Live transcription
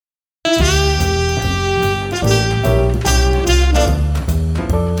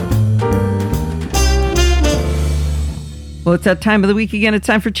Well, it's that time of the week again. It's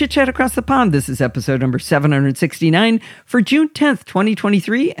time for Chit Chat Across the Pond. This is episode number 769 for June 10th,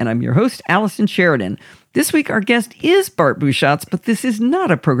 2023, and I'm your host, Allison Sheridan. This week, our guest is Bart Busschots, but this is not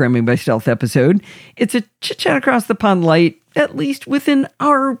a Programming by Stealth episode. It's a Chit Chat Across the Pond light, at least within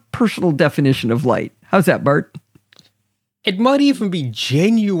our personal definition of light. How's that, Bart? It might even be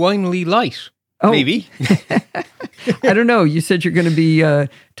genuinely light. Oh. Maybe. I don't know. You said you're going to be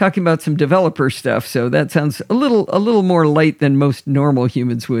talking about some developer stuff, so that sounds a little more light than most normal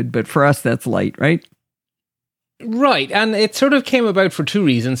humans would. But for us, that's light, right? Right, and it sort of came about for two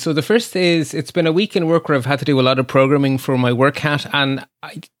reasons. So the first is it's been a week in work where I've had to do a lot of programming for my work hat, and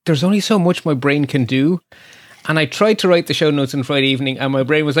there's only so much my brain can do. And I tried to write the show notes on Friday evening, and my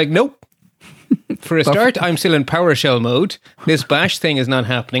brain was like, nope. For a start, I'm still in PowerShell mode. This bash thing is not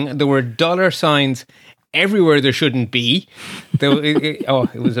happening. There were dollar signs everywhere there shouldn't be.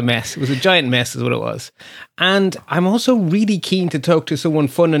 It was a mess. It was a giant mess is what it was. And I'm also really keen to talk to someone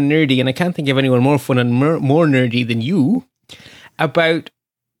fun and nerdy, and I can't think of anyone more fun and more nerdy than you, about,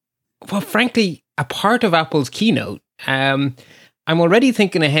 well, frankly, a part of Apple's keynote. I'm already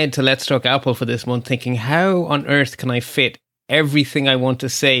thinking ahead to Let's Talk Apple for this month, thinking how on earth can I fit everything I want to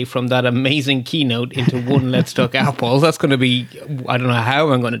say from that amazing keynote into one Let's Talk Apple. That's going to be, I don't know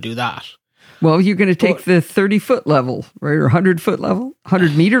how I'm going to do that. Well, you're going to take the 30-foot level, right? Or 100-foot level?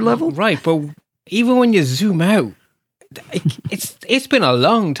 100-meter level? Right, but even when you zoom out, it's been a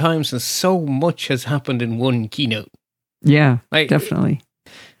long time since so much has happened in one keynote. Yeah, definitely.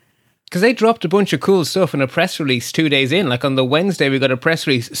 Because they dropped a bunch of cool stuff in a press release 2 days in. Like on the Wednesday, we got a press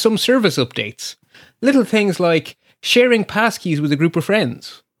release, some service updates. Little things like sharing passkeys with a group of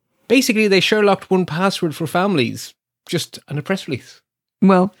friends. Basically, they Sherlocked one password for families, just on a press release.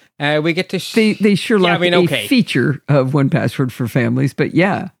 Well, we get to... they Sherlocked a feature of 1Password for families, but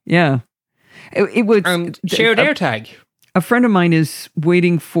yeah. It was... shared AirTag. A friend of mine is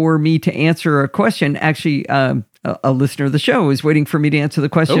waiting for me to answer a question. Actually, a listener of the show is waiting for me to answer the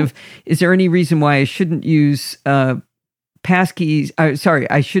question of, is there any reason why I shouldn't use passkeys...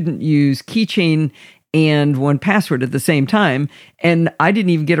 I shouldn't use keychain and 1Password at the same time. And I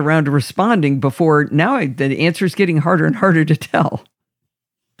didn't even get around to responding before. Now the answer is getting harder and harder to tell.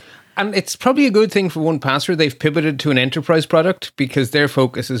 And it's probably a good thing for 1Password. They've pivoted to an enterprise product because their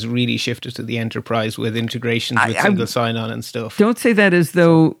focus has really shifted to the enterprise with integrations with single sign-on and stuff. Don't say that as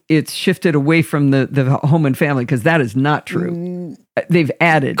though it's shifted away from the home and family, because that is not true. They've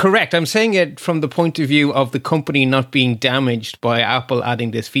added. Correct. I'm saying it from the point of view of the company not being damaged by Apple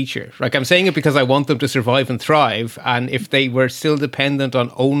adding this feature. Like, I'm saying it because I want them to survive and thrive. And if they were still dependent on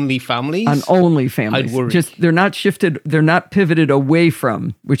only families, I'd worry. Just they're not shifted. They're not pivoted away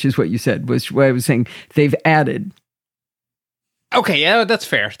from, which is what you said, was what I was saying. They've added. Okay, yeah, that's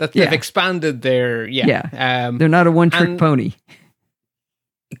fair. They've expanded their they're not a one-trick pony.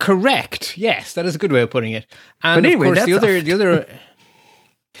 Correct. Yes, that is a good way of putting it. And but anyway, of course, the other.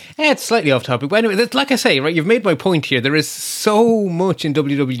 It's slightly off topic, but anyway, like I say, right, you've made my point here. There is so much in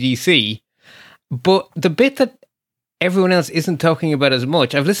WWDC, but the bit that everyone else isn't talking about as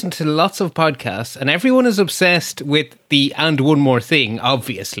much, I've listened to lots of podcasts, and everyone is obsessed with the "and one more thing,"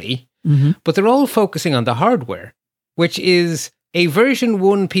 obviously, but they're all focusing on the hardware, which is a version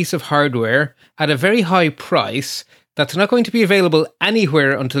 1 piece of hardware at a very high price that's not going to be available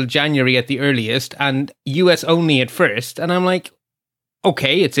anywhere until January at the earliest, and US only at first. And I'm like,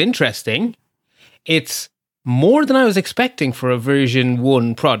 okay, it's interesting. It's more than I was expecting for a version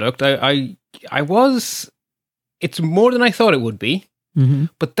 1 product. It's more than I thought it would be.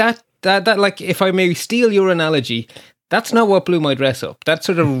 But that like, if I may steal your analogy, that's not what blew my dress up. That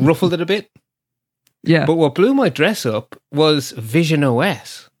sort of ruffled it a bit. Yeah. But what blew my dress up was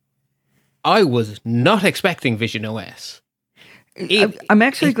visionOS. I was not expecting visionOS. I'm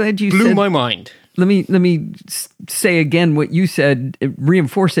actually glad you blew my mind. Let me say again what you said,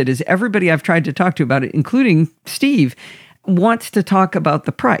 reinforce it, is everybody I've tried to talk to about it, including Steve, wants to talk about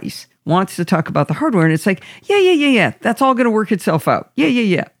the price, wants to talk about the hardware. And it's like, yeah. That's all going to work itself out.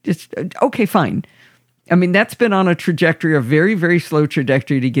 Yeah. Just, okay, fine. I mean, that's been on a trajectory, a very, very slow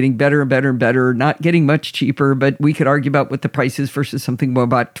trajectory to getting better and better and better, not getting much cheaper, but we could argue about what the price is versus something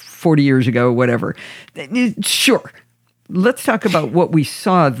about 40 years ago, whatever. Sure. Let's talk about what we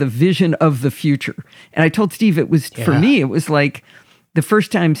saw, the vision of the future. And I told Steve it was, for me, it was like the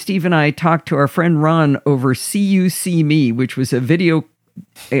first time Steve and I talked to our friend Ron over CUC Me, which was a video,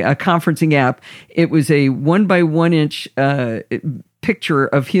 a conferencing app. It was a 1x1 inch picture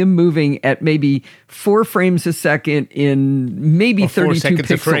of him moving at maybe 4 frames a second in maybe 32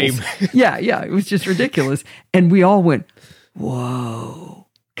 pixels. A frame. Yeah, it was just ridiculous. And we all went, whoa.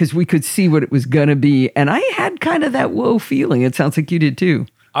 because we could see what it was going to be. And I had kind of that whoa feeling. It sounds like you did too.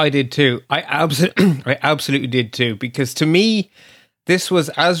 I did too. I absolutely did too. Because to me, this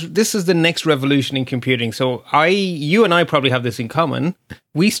is the next revolution in computing. So you and I probably have this in common.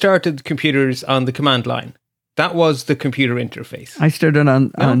 We started computers on the command line. That was the computer interface. I started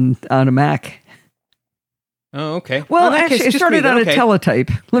on a Mac. Oh, okay. Well, actually, I started on a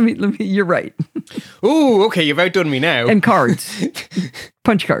teletype. Let me. You're right. Oh, okay. You've outdone me now. And cards,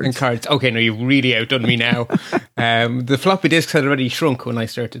 punch cards. And cards. Okay, no, you've really outdone me now. The floppy disks had already shrunk when I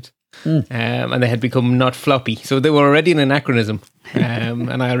started, and they had become not floppy, so they were already an anachronism.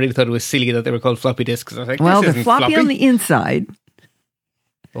 And I really thought it was silly that they were called floppy disks. I was like, well, they're floppy on the inside.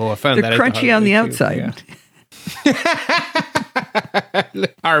 Oh, I found they're crunchy on the outside. Yeah.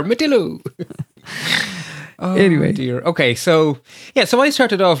 Armadillo. Oh, anyway, dear. Okay, so I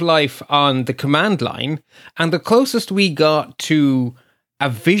started off life on the command line, and the closest we got to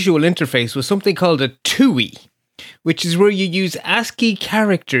a visual interface was something called a TUI, which is where you use ASCII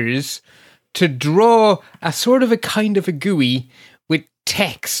characters to draw a sort of a kind of a GUI with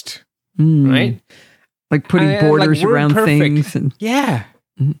text, right? Like putting borders like around WordPerfect. things. And Yeah.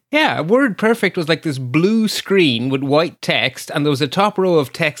 Yeah, WordPerfect was like this blue screen with white text, and there was a top row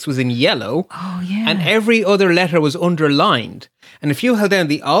of text was in yellow. Oh, yeah. And every other letter was underlined. And if you held down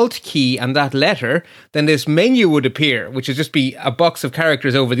the Alt key and that letter, then this menu would appear, which would just be a box of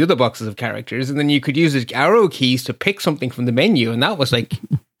characters over the other boxes of characters. And then you could use the arrow keys to pick something from the menu. And that was like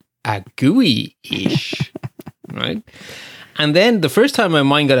a GUI-ish, right? And then the first time my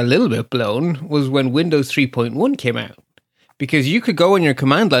mind got a little bit blown was when Windows 3.1 came out. Because you could go on your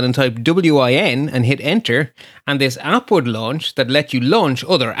command line and type WIN and hit enter, and this app would launch that let you launch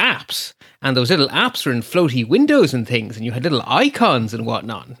other apps. And those little apps were in floaty windows and things, and you had little icons and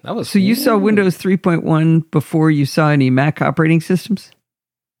whatnot. That was so you saw Windows 3.1 before you saw any Mac operating systems?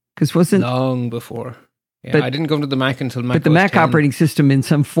 Because wasn't long before. Yeah, I didn't go to the Mac until Mac. But the Mac 10. Operating system in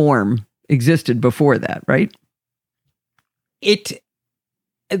some form existed before that, right?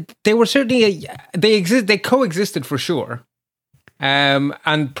 They were certainly they coexisted for sure.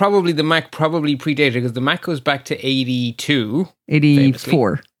 And probably the Mac probably predated, because the Mac goes back to 82.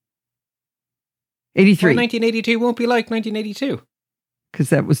 84. 83. Well, 1982 won't be like 1982.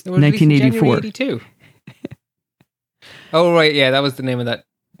 Because that was 1984. 82. Oh, right. Yeah, that was the name of that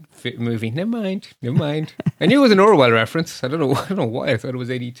movie. Never mind. I knew it was an Orwell reference. I don't know why I thought it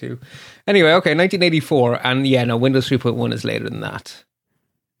was 82. Anyway, okay, 1984. And yeah, no, Windows 3.1 is later than that.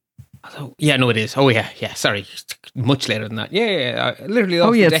 Oh, yeah, no, it is. Oh, yeah. Sorry, much later than that. Yeah. I literally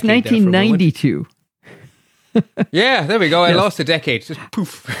lost a decade. It's 1992. Yeah, there we go. I lost a decade. Just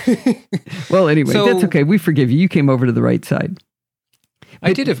poof. Well, anyway, that's okay. We forgive you. You came over to the right side.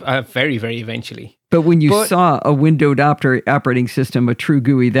 I did very, very eventually. But when you saw a windowed operating system, a true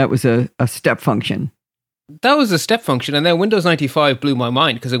GUI, that was a step function. That was a step function. And then Windows 95 blew my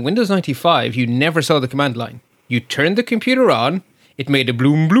mind, because in Windows 95, you never saw the command line. You turned the computer on. It made a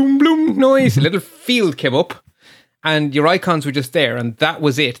bloom, bloom, bloom noise. A little field came up, and your icons were just there, and that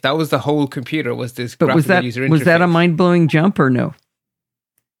was it. That was the whole computer, was this graphical user interface. Was that a mind-blowing jump or no?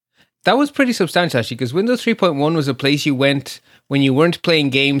 That was pretty substantial, actually, because Windows 3.1 was a place you went when you weren't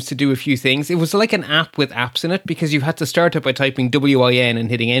playing games to do a few things. It was like an app with apps in it, because you had to start it by typing WIN and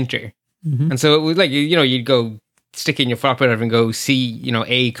hitting enter. Mm-hmm. And so it was like, you'd go stick in your file drive and go C,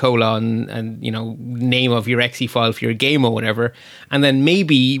 A : and, name of your exe file for your game or whatever. And then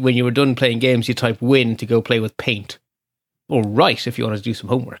maybe when you were done playing games, you type win to go play with Paint. Or write if you wanted to do some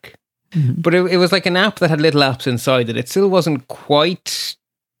homework. Mm-hmm. But it was like an app that had little apps inside it. It still wasn't quite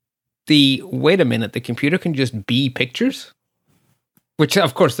wait a minute, the computer can just be pictures? Which,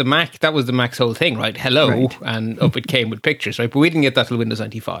 of course, that was the Mac's whole thing, right? Hello, right. And up it came with pictures, right? But we didn't get that till Windows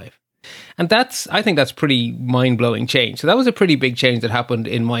 95. And I think that's pretty mind-blowing change. So that was a pretty big change that happened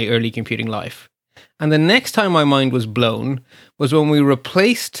in my early computing life. And the next time my mind was blown was when we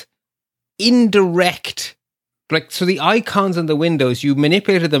replaced indirect, so the icons and the windows, you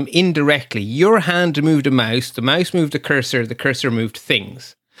manipulated them indirectly. Your hand moved a mouse, the mouse moved the cursor moved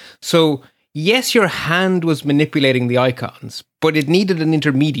things. So yes, your hand was manipulating the icons, but it needed an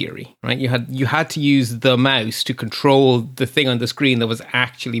intermediary, right? You had to use the mouse to control the thing on the screen that was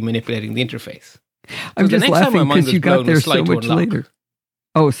actually manipulating the interface. I'm just laughing because you got there so much later.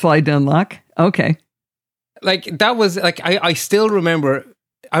 Oh, slide to unlock? Okay. Like, that was, like, I still remember,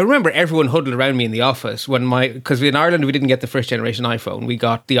 everyone huddled around me in the office because in Ireland we didn't get the first generation iPhone, we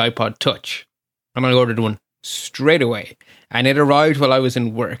got the iPod Touch. And I ordered one straight away. And it arrived while I was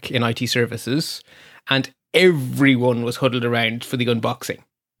in work in IT services, and everyone was huddled around for the unboxing.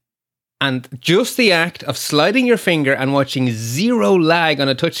 And just the act of sliding your finger and watching zero lag on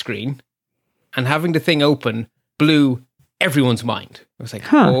a touchscreen and having the thing open blew everyone's mind. I was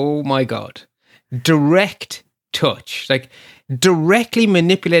like, oh my God. Direct touch, like directly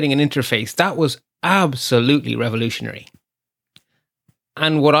manipulating an interface. That was absolutely revolutionary.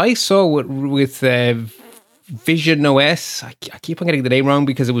 And what I saw with visionOS, I keep on getting the name wrong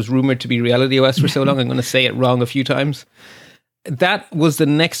because it was rumored to be RealityOS for so long. I'm going to say it wrong a few times. That was the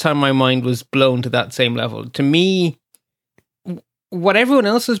next time my mind was blown to that same level. To me, what everyone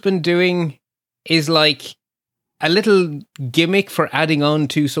else has been doing is like a little gimmick for adding on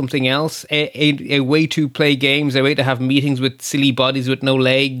to something else, a way to play games, a way to have meetings with silly bodies with no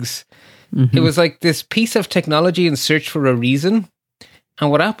legs. Mm-hmm. It was like this piece of technology in search for a reason. And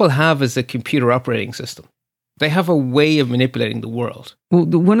what Apple have is a computer operating system. They have a way of manipulating the world. Well,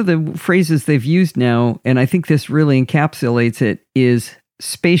 one of the phrases they've used now, and I think this really encapsulates it, is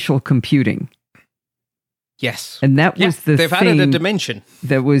spatial computing. Yes. And that was the they've thing added a dimension.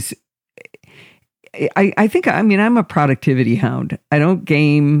 That was... I think, I mean, I'm a productivity hound. I don't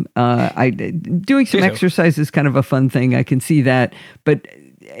game. Doing some exercise is kind of a fun thing. I can see that. But...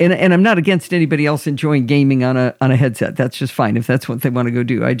 And I'm not against anybody else enjoying gaming on a headset. That's just fine if that's what they want to go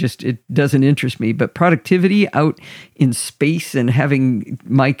do. It doesn't interest me. But productivity out in space and having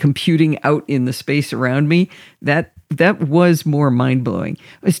my computing out in the space around me, that was more mind-blowing.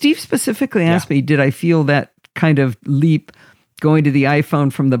 Steve specifically asked me, did I feel that kind of leap going to the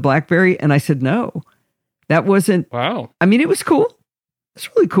iPhone from the BlackBerry? And I said, no, that wasn't. Wow. I mean, it was cool. It's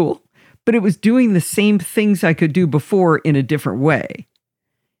really cool. But it was doing the same things I could do before in a different way.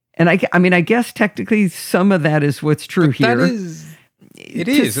 And I mean, I guess technically some of that is what's true here. It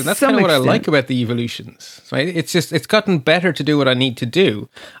is, and that's kind of what I like about the evolutions. Right? It's gotten better to do what I need to do.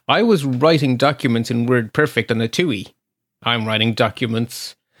 I was writing documents in WordPerfect on a TUI. I'm writing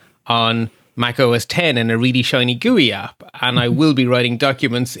documents on Mac OS X in a really shiny GUI app, and I will be writing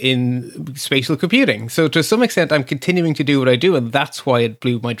documents in spatial computing. So to some extent, I'm continuing to do what I do, and that's why it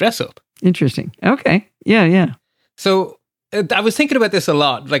blew my dress up. Interesting. Okay. Yeah. So I was thinking about this a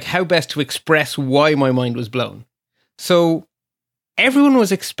lot, like how best to express why my mind was blown. So everyone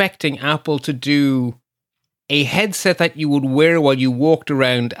was expecting Apple to do a headset that you would wear while you walked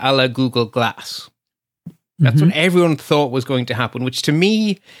around a la Google Glass. That's what everyone thought was going to happen, which to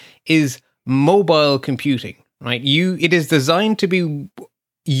me is mobile computing, right? It is designed to be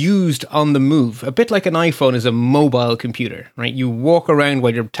used on the move, a bit like an iPhone is a mobile computer, right? You walk around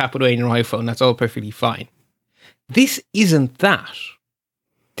while you're tapping away on your iPhone. That's all perfectly fine. This isn't that.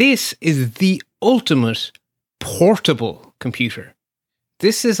 This is the ultimate portable computer.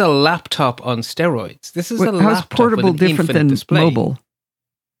 This is a laptop on steroids. This is a laptop how's portable with an different infinite than display. mobile?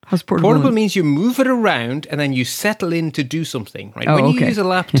 How's portable? Portable means you move it around and then you settle in to do something, right? When you use a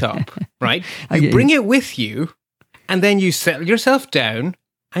laptop, right, you bring it with you and then you settle yourself down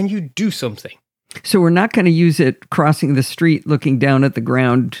and you do something. So we're not going to use it crossing the street, looking down at the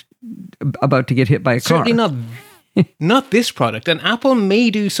ground, about to get hit by a car. Certainly not this product. And Apple may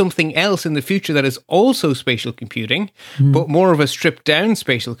do something else in the future that is also spatial computing, but more of a stripped down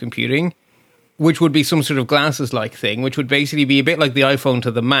spatial computing, which would be some sort of glasses-like thing, which would basically be a bit like the iPhone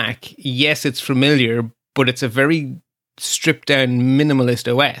to the Mac. Yes, it's familiar, but it's a very stripped down minimalist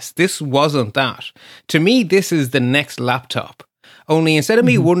OS. This wasn't that. To me, this is the next laptop. Only instead of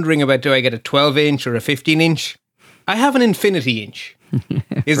me wondering about, do I get a 12-inch or a 15-inch, I have an infinity-inch.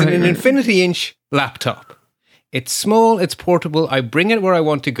 Is it an infinity-inch laptop? It's small, it's portable, I bring it where I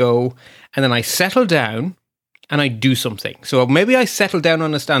want to go, and then I settle down and I do something. So maybe I settle down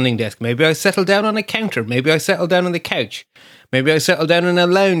on a standing desk, maybe I settle down on a counter, maybe I settle down on the couch, maybe I settle down in a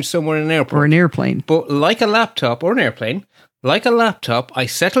lounge somewhere in an airport. Or an airplane. But like a laptop or an airplane, like a laptop, I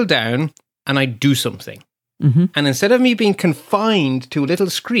settle down and I do something. And instead of me being confined to a little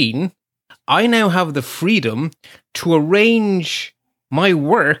screen, I now have the freedom to arrange my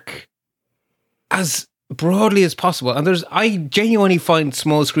work as broadly as possible. And I genuinely find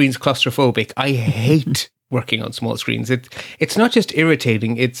small screens claustrophobic. I hate working on small screens. It's not just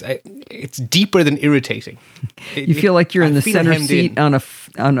irritating, it's deeper than irritating. You feel like you're in the center seat on a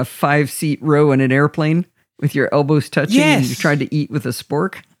 5-seat row in an airplane with your elbows touching and you tried to eat with a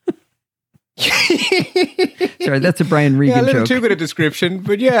spork. Sorry, that's a Brian Regan joke. A little too good a description,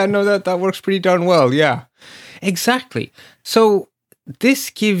 but yeah, no, that works pretty darn well. Yeah, exactly. So this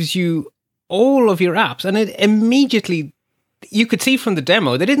gives you all of your apps, and it immediately, you could see from the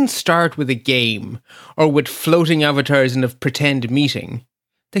demo, they didn't start with a game or with floating avatars in a pretend meeting.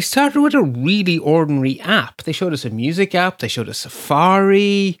 They started with a really ordinary app. They showed us a music app. They showed us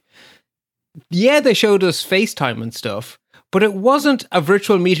Safari. Yeah, they showed us FaceTime and stuff. But it wasn't a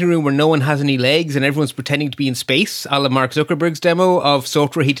virtual meeting room where no one has any legs and everyone's pretending to be in space, a la Mark Zuckerberg's demo of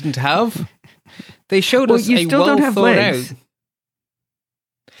software he didn't have. They showed us a well thought out.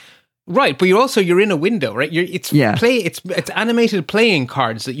 Right, but you're in a window, right? It's animated playing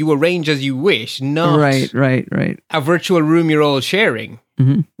cards that you arrange as you wish, not right. a virtual room you're all sharing,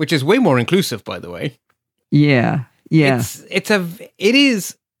 which is way more inclusive, by the way. Yeah. It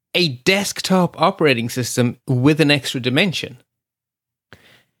is a desktop operating system with an extra dimension.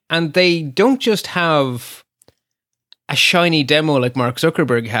 And they don't just have a shiny demo like Mark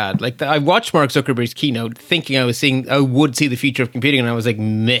Zuckerberg had. Like I watched Mark Zuckerberg's keynote thinking I would see the future of computing, and I was like,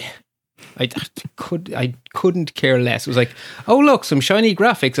 meh. I couldn't care less. It was like, oh look, some shiny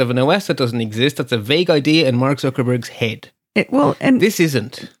graphics of an OS that doesn't exist. That's a vague idea in Mark Zuckerberg's head. And this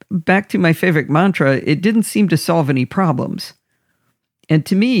isn't. Back to my favorite mantra, it didn't seem to solve any problems. And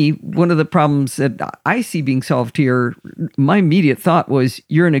to me, one of the problems that I see being solved here, my immediate thought was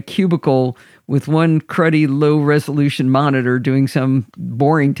you're in a cubicle with one cruddy low-resolution monitor doing some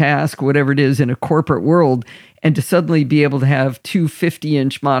boring task, whatever it is, in a corporate world, and to suddenly be able to have two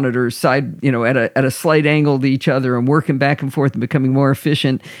 50-inch monitors at a slight angle to each other and working back and forth and becoming more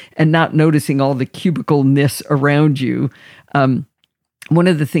efficient and not noticing all the cubicle-ness around you. One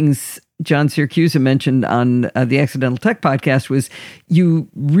of the things John Syracuse mentioned on the Accidental Tech podcast was you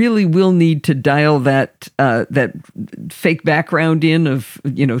really will need to dial that fake background in of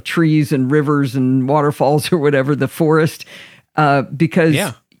trees and rivers and waterfalls or whatever, the forest,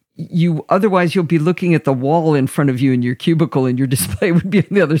 because otherwise you'll be looking at the wall in front of you in your cubicle and your display would be on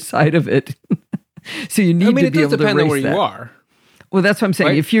the other side of it. So you need to be able to erase that. It does depend on where you are. Well, that's what I'm saying.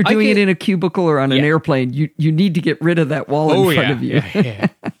 Right. If you're doing it in a cubicle or on an airplane, you need to get rid of that wall in front of you.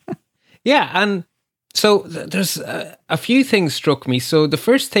 Yeah, and so there's a few things struck me. So the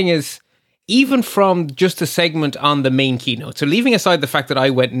first thing is, even from just a segment on the main keynote, so leaving aside the fact that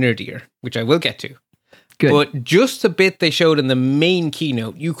I went nerdier, which I will get to, good. But just the bit they showed in the main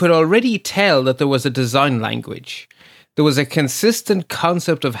keynote, you could already tell that there was a design language. There was a consistent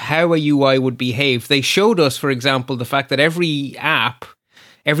concept of how a UI would behave. They showed us, for example, the fact that every app,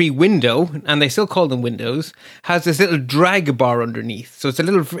 every window, and they still call them windows, has this little drag bar underneath. So it's a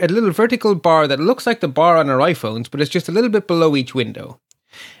little vertical bar that looks like the bar on our iPhones, but it's just a little bit below each window.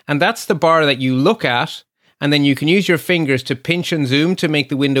 And that's the bar that you look at, and then you can use your fingers to pinch and zoom to make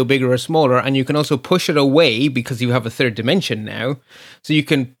the window bigger or smaller, and you can also push it away because you have a third dimension now. So you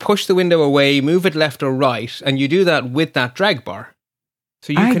can push the window away, move it left or right, and you do that with that drag bar.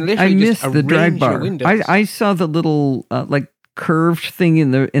 So you can literally just arrange the drag bar. Your windows. I saw the little curved thing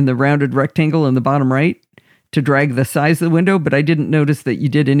in the rounded rectangle in the bottom right to drag the size of the window, but I didn't notice that you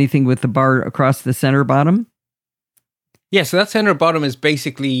did anything with the bar across the center bottom. Yeah, so that center bottom is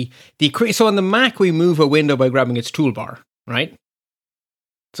basically so on the Mac we move a window by grabbing its toolbar, right?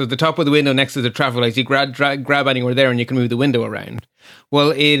 So the top of the window next to the traffic lights, you grab anywhere there and you can move the window around.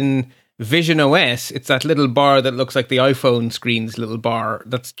 Well, in visionOS, it's that little bar that looks like the iPhone screen's little bar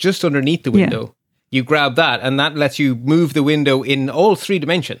that's just underneath the window. Yeah. You grab that, and that lets you move the window in all three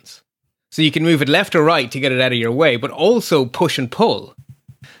dimensions. So you can move it left or right to get it out of your way, but also push and pull.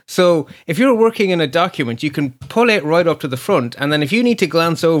 So if you're working in a document, you can pull it right up to the front, and then if you need to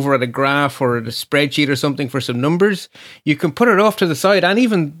glance over at a graph or at a spreadsheet or something for some numbers, you can put it off to the side and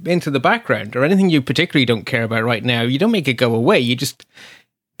even into the background, or anything you particularly don't care about right now. You don't make it go away.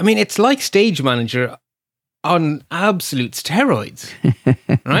 It's like Stage Manager on absolute steroids,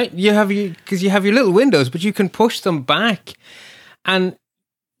 right? Because you have your little windows, but you can push them back. And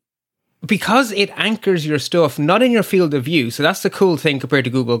because it anchors your stuff, not in your field of view, so that's the cool thing compared to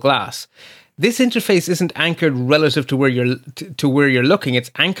Google Glass. This interface isn't anchored relative to where you're looking.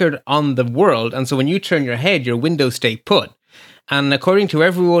 It's anchored on the world. And so when you turn your head, your windows stay put. And according to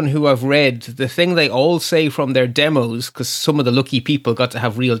everyone who I've read, the thing they all say from their demos, because some of the lucky people got to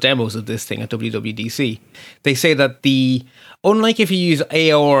have real demos of this thing at WWDC, they say that unlike if you use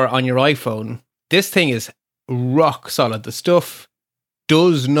AR on your iPhone, this thing is rock solid. The stuff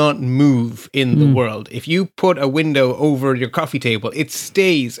does not move in the world. If you put a window over your coffee table, it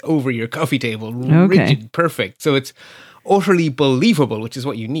stays over your coffee table, rigid, perfect. So it's utterly believable, which is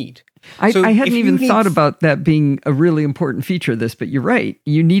what you need. I hadn't even thought about that being a really important feature of this, but you're right.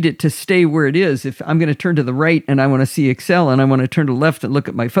 You need it to stay where it is. If I'm going to turn to the right and I want to see Excel and I want to turn to the left and look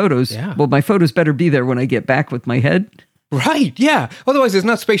at my photos, well, my photos better be there when I get back with my head. Right, yeah. Otherwise, it's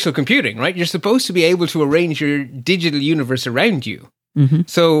not spatial computing, right? You're supposed to be able to arrange your digital universe around you. Mm-hmm.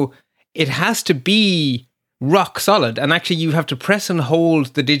 So it has to be rock solid. And actually, you have to press and hold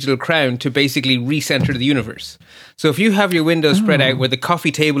the digital crown to basically recenter the universe. So if you have your windows spread out where the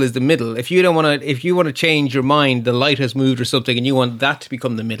coffee table is the middle, if you want to change your mind, the light has moved or something, and you want that to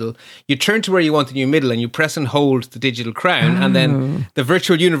become the middle, you turn to where you want the new middle and you press and hold the digital crown, and then the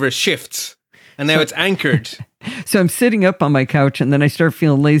virtual universe shifts. And now it's anchored. So I'm sitting up on my couch and then I start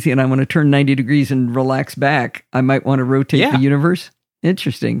feeling lazy and I want to turn 90 degrees and relax back. I might want to rotate the universe.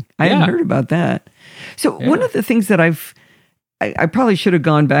 Interesting. I hadn't heard about that. So one of the things that I probably should have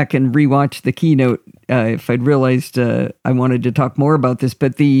gone back and rewatched the keynote if I'd realized I wanted to talk more about this,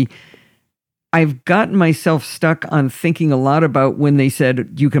 but I've gotten myself stuck on thinking a lot about when they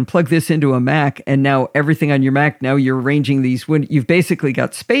said you can plug this into a Mac and now everything on your Mac, now you're arranging these, when you've basically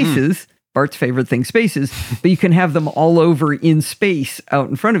got spaces, Bart's favorite thing, spaces, but you can have them all over in space out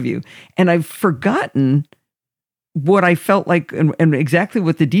in front of you. And I've forgotten what I felt like and exactly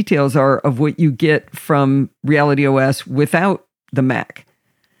what the details are of what you get from Reality OS without the Mac.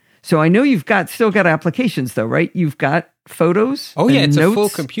 So I know you've still got applications though, right? You've got photos. Oh yeah, it's a full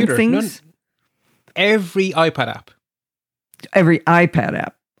computer. Things. Every iPad app. Every iPad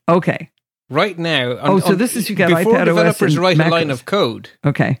app. Okay. Right now. So this is, you got before iPad developers OS and write Mac a line OS. of code.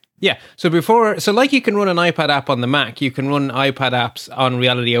 Okay. Yeah. So like you can run an iPad app on the Mac, you can run iPad apps on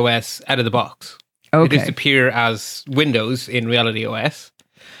Reality OS out of the box. Okay. They just appear as Windows in Reality OS.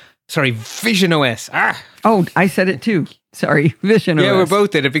 Sorry, visionOS. Oh, I said it too. Sorry, visionOS. Yeah, we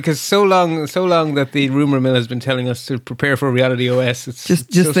both did it because so long that the rumor mill has been telling us to prepare for Reality OS. It's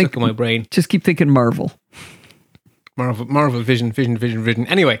just so stuck in my brain. Just keep thinking Marvel. Marvel, vision.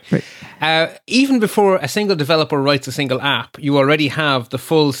 Anyway, right. Even before a single developer writes a single app, you already have the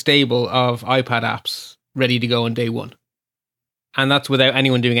full stable of iPad apps ready to go on day one. And that's without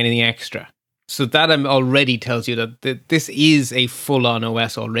anyone doing anything extra. So that already tells you that this is a full-on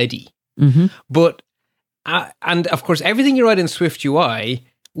OS already. Mm-hmm. But, and of course, everything you write in SwiftUI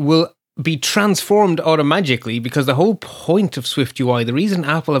will be transformed automatically, because the whole point of SwiftUI, the reason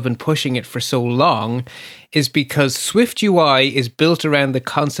Apple have been pushing it for so long, is because SwiftUI is built around the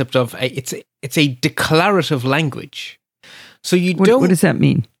concept of it's a declarative language. So what does that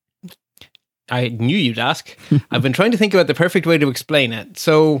mean? I knew you'd ask. I've been trying to think about the perfect way to explain it.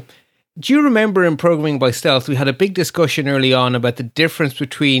 So, do you remember in Programming by Stealth, we had a big discussion early on about the difference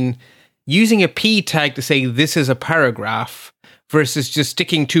between using a P tag to say this is a paragraph versus just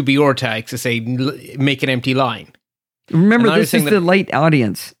sticking two BR tags to say make an empty line. Remember, this is the light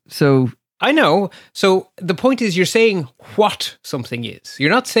audience. So I know. So the point is, you're saying what something is.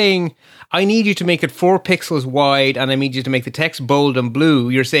 You're not saying, I need you to make it 4 pixels wide and I need you to make the text bold and blue.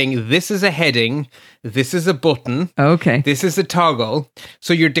 You're saying, this is a heading, this is a button, okay, this is a toggle.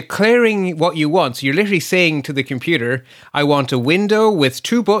 So you're declaring what you want. So you're literally saying to the computer, I want a window with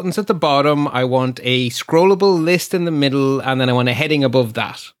 2 buttons at the bottom, I want a scrollable list in the middle, and then I want a heading above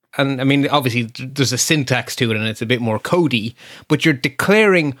that. And I mean, obviously, there's a syntax to it and it's a bit more codey, but you're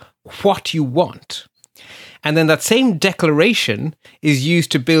declaring what you want. And then that same declaration is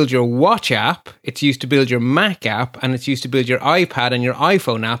used to build your Watch app, it's used to build your Mac app, and it's used to build your iPad and your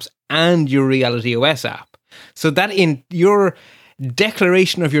iPhone apps and your Reality OS app. So that in your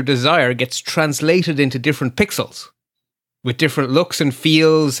declaration of your desire gets translated into different pixels with different looks and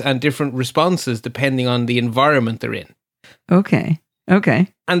feels and different responses depending on the environment they're in. Okay.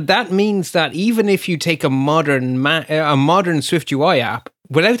 And that means that even if you take a modern SwiftUI app,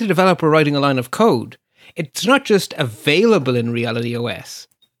 without the developer writing a line of code, it's not just available in Reality OS.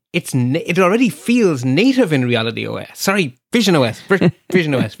 It already feels native in Reality OS. Sorry, visionOS.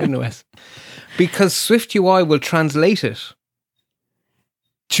 visionOS. Because SwiftUI will translate it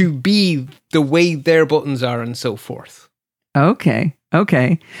to be the way their buttons are and so forth. Okay.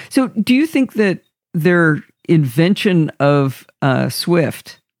 So do you think that their invention of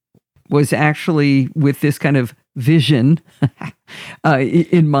Swift was actually with this kind of vision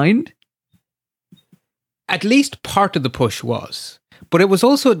in mind? At least part of the push was. But it was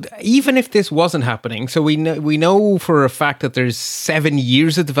also, even if this wasn't happening, so we know for a fact that there's 7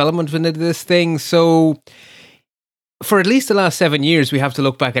 years of development into this thing. So for at least the last 7 years, we have to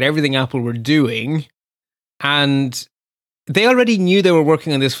look back at everything Apple were doing. And they already knew they were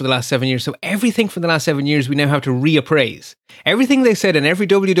working on this for the last 7 years. So everything from the last 7 years, we now have to reappraise. Everything they said in every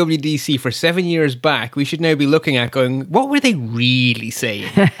WWDC for 7 years back, we should now be looking at going, what were they really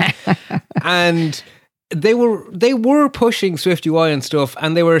saying? And they were pushing SwiftUI and stuff,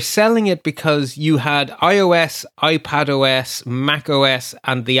 and they were selling it because you had iOS, iPadOS, macOS,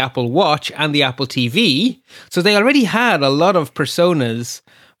 and the Apple Watch and the Apple TV. So they already had a lot of personas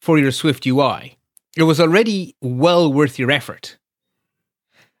for your SwiftUI. It was already well worth your effort.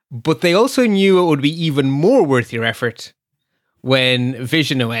 But they also knew it would be even more worth your effort when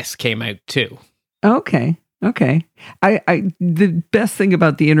visionOS came out too. Okay. The best thing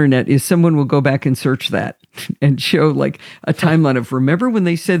about the internet is someone will go back and search that and show like a timeline of remember when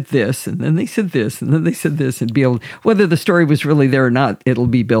they said this and then they said this and then they said this, and be able, whether the story was really there or not, it'll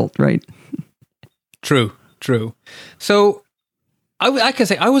be built, right? True. So I can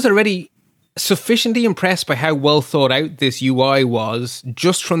say I was already sufficiently impressed by how well thought out this UI was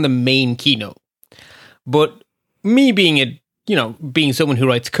just from the main keynote. But me being being someone who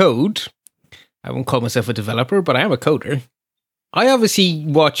writes code, I won't call myself a developer, but I am a coder. I obviously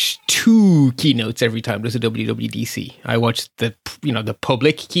watch 2 keynotes every time there's a WWDC. I watch the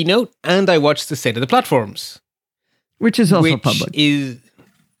public keynote, and I watch the state of the platforms, which is also public.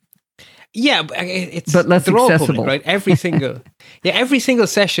 Yeah, it's but less accessible, public, right? Every single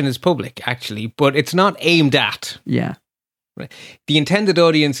session is public actually, but it's not aimed at. Yeah. Right. The intended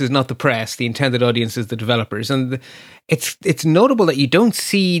audience is not the press. The intended audience is the developers, and it's notable that you don't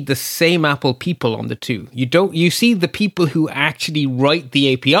see the same Apple people on the 2. You see the people who actually write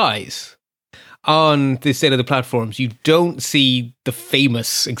the APIs on the state of the platforms. You don't see the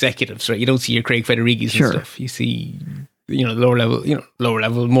famous executives, right? You don't see your Craig Federighi's and stuff. You see, lower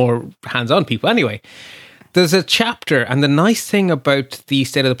level, more hands-on people. Anyway, there's a chapter, and the nice thing about the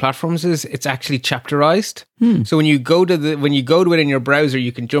state of the platforms is it's actually chapterized. So when you go to it in your browser,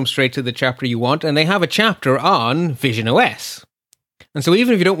 you can jump straight to the chapter you want, and they have a chapter on visionOS. And so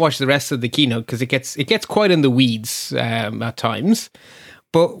even if you don't watch the rest of the keynote, because it gets quite in the weeds at times,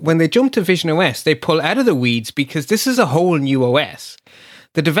 but when they jump to visionOS, they pull out of the weeds because this is a whole new OS.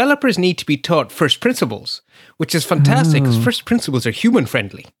 The developers need to be taught first principles, which is fantastic because first principles are human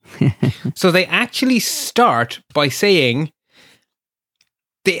friendly. So they actually start by saying,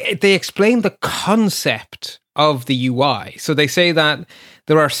 they explain the concept of the UI. So they say that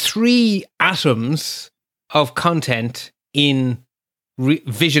there are 3 atoms of content in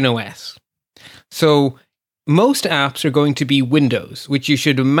visionOS. So most apps are going to be windows, which you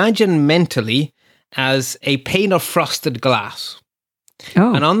should imagine mentally as a pane of frosted glass.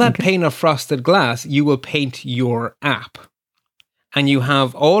 And on that pane of frosted glass, you will paint your app. And you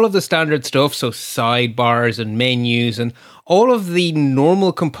have all of the standard stuff, so sidebars and menus and all of the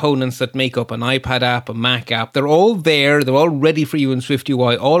normal components that make up an iPad app, a Mac app. They're all there. They're all ready for you in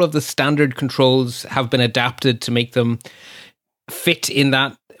SwiftUI. All of the standard controls have been adapted to make them fit in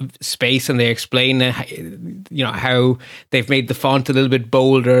that space, and they explain how they've made the font a little bit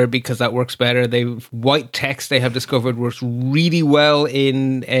bolder because that works better. White text they have discovered works really well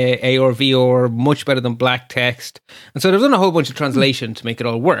in AR/VR, much better than black text, and so they've done a whole bunch of translation to make it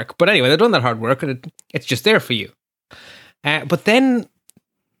all work. But anyway, they've done that hard work, and it's just there for you. But then,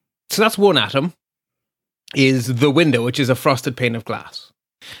 so that's one atom, is the window, which is a frosted pane of glass.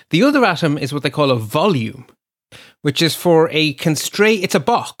 The other atom is what they call a volume, which is for a constraint. It's a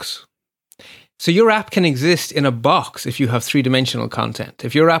box. So your app can exist in a box if you have 3-dimensional content.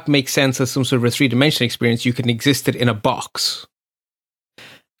 If your app makes sense as some sort of a 3-dimensional experience, you can exist it in a box.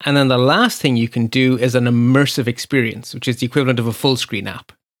 And then the last thing you can do is an immersive experience, which is the equivalent of a full screen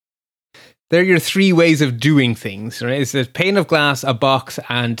app. They're your 3 ways of doing things, right? It's a pane of glass, a box,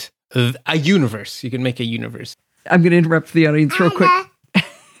 and a universe. You can make a universe. I'm going to interrupt the audience real quick.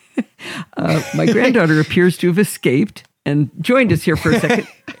 My granddaughter appears to have escaped and joined us here for a second.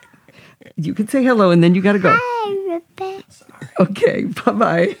 You can say hello, and then you got to go. Hi, Rebecca. Okay,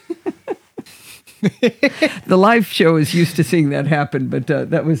 bye-bye. The live show is used to seeing that happen, but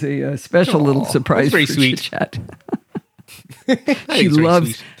that was a special little surprise. That's very for sweet. Chit-chat. She's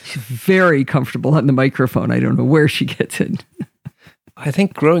very comfortable on the microphone. I don't know where she gets it. I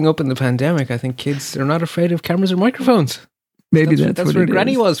think growing up in the pandemic, I think kids are not afraid of cameras or microphones. Maybe that's what where it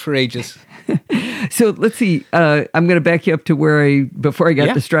Granny is. was for ages. So let's see. I'm going to back you up to where before I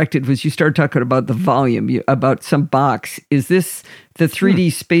got distracted, was you started talking about the volume, about some box. Is this the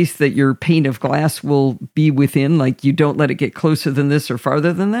 3D space that your pane of glass will be within? Like you don't let it get closer than this or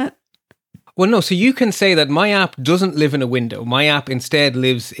farther than that? Well, no. So you can say that my app doesn't live in a window. My app instead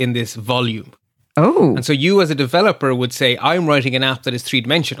lives in this volume. Oh. And so you as a developer would say, I'm writing an app that is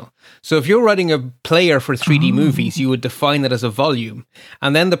 3-dimensional. So if you're writing a player for 3D movies, you would define it as a volume.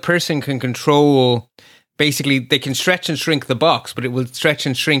 And then the person can control, basically, they can stretch and shrink the box, but it will stretch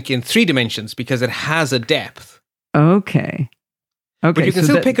and shrink in 3 dimensions because it has a depth. Okay. But you can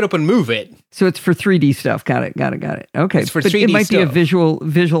still pick it up and move it. So it's for 3D stuff. Got it. Okay. It's for but 3D it might stuff. be a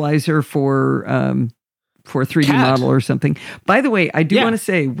visualizer for a 3D CAD. model or something. By the way, I do want to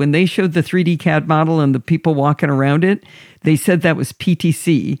say, when they showed the 3D CAD model and the people walking around it, they said that was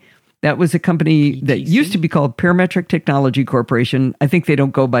PTC. That was a company that used to be called Parametric Technology Corporation. I think they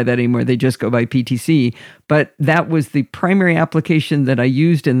don't go by that anymore. They just go by PTC. But that was the primary application that I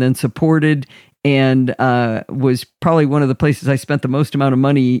used and then supported, and was probably one of the places I spent the most amount of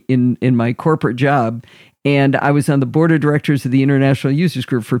money in my corporate job. And I was on the board of directors of the International Users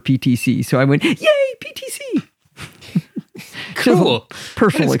Group for PTC. So I went, yay, PTC! Cool.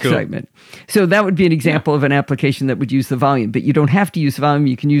 Personal excitement. Cool. So that would be an example of an application that would use the volume, but you don't have to use the volume.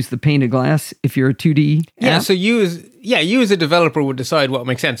 You can use the pane of glass if you're a 2D app. So you as a developer would decide what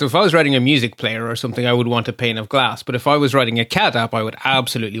makes sense. So if I was writing a music player or something, I would want a pane of glass. But if I was writing a CAD app, I would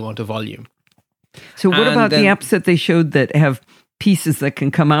absolutely want a volume. So what about the apps that they showed that have pieces that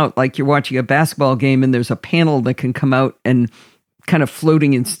can come out, like you're watching a basketball game and there's a panel that can come out and kind of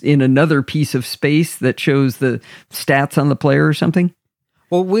floating in another piece of space that shows the stats on the player or something?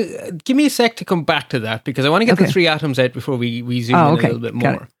 Well, give me a sec to come back to that, because I want to get the three atoms out before we zoom in a little bit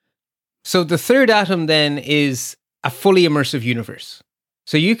more. So the third atom then is a fully immersive universe.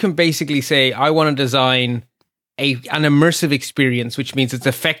 So you can basically say, I want to design an immersive experience, which means it's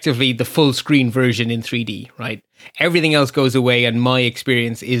effectively the full screen version in 3D, right? Everything else goes away and my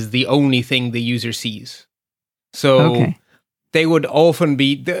experience is the only thing the user sees. So they would often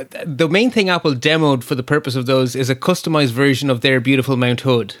be, the main thing Apple demoed for the purpose of those is a customized version of their beautiful Mount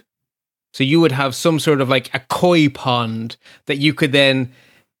Hood. So you would have some sort of like a koi pond that you could then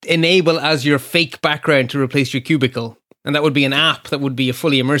enable as your fake background to replace your cubicle. And that would be an app that would be a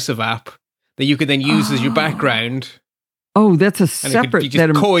fully immersive app that you could then use as your background. Oh, that's a separate... And it could be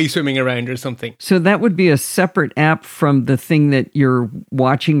just koi swimming around or something. So that would be a separate app from the thing that you're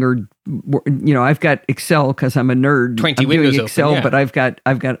watching, or, you know, I've got Excel because I'm a nerd. 20 I'm windows doing Excel, open,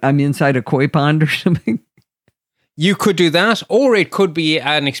 but I'm inside a koi pond or something. You could do that, or it could be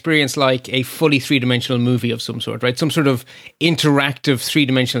an experience like a fully three-dimensional movie of some sort, right? Some sort of interactive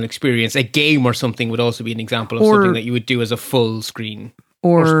three-dimensional experience. A game or something would also be an example of something that you would do as a full screen.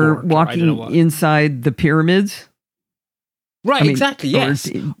 Or sport, walking inside the pyramids. Right, exactly, yes.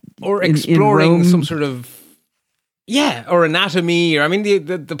 Or exploring in some sort of, or anatomy, or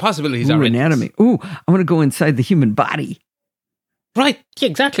the possibilities are anatomy. Ooh, I want to go inside the human body. Right, yeah,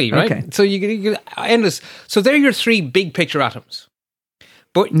 exactly, right? Okay. So you endless. So they're your three big picture atoms.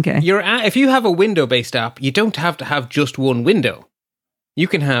 But if you have a window-based app, you don't have to have just one window. You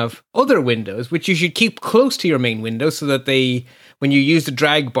can have other windows, which you should keep close to your main window so that when you use the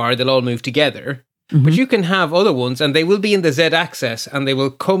drag bar, they'll all move together. Mm-hmm. But you can have other ones, and they will be in the Z-axis, and they will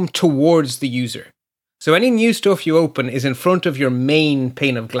come towards the user. So any new stuff you open is in front of your main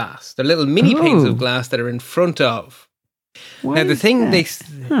pane of glass. They're little mini panes of glass that are in front of. Now, the thing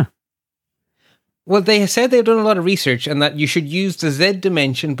well, they said they've done a lot of research, and that you should use the Z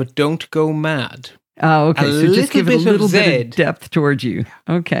dimension, but don't go mad. Oh, okay. So just give it a little bit of depth towards you.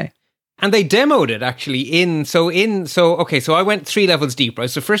 Okay. And they demoed it actually so I went 3 levels deep, right?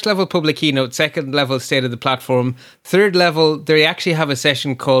 So first level, public keynote, second level, state of the platform, third level, they actually have a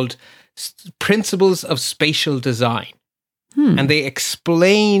session called Principles of Spatial Design. And they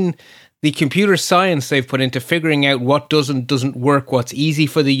explain the computer science they've put into figuring out what doesn't work, what's easy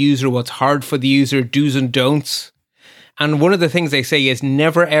for the user, what's hard for the user, do's and don'ts. And one of the things they say is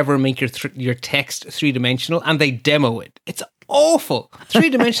never ever make your text 3-dimensional, and they demo it. It's awful.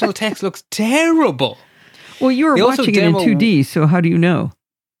 3-dimensional text looks terrible. Well, you were watching it in 2D, so how do you know?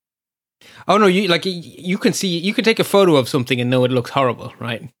 Oh no, you can take a photo of something and know it looks horrible,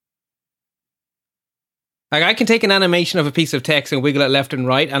 right? Like I can take an animation of a piece of text and wiggle it left and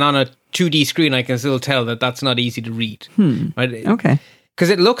right, and on a 2D screen I can still tell that that's not easy to read. Right? Okay. Because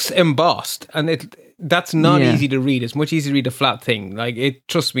it looks embossed, and that's not easy to read. It's much easier to read a flat thing.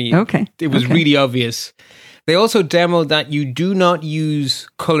 Trust me. Okay. It was really obvious. They also demoed that you do not use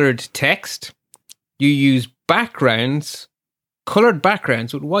colored text. You use colored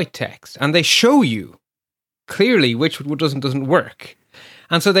backgrounds with white text, and they show you clearly which doesn't work.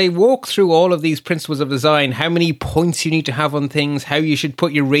 And so they walk through all of these principles of design, how many points you need to have on things, how you should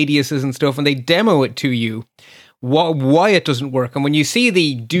put your radiuses and stuff, and they demo it to you, why it doesn't work. And when you see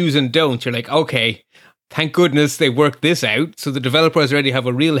the do's and don'ts, you're like, okay, thank goodness they worked this out. So the developers already have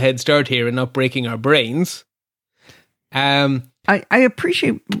a real head start here and not breaking our brains. I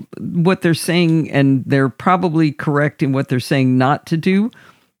appreciate what they're saying, and they're probably correct in what they're saying not to do.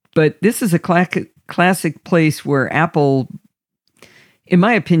 But this is a classic place where Apple, in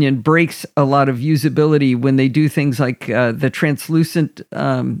my opinion, breaks a lot of usability when they do things like the translucent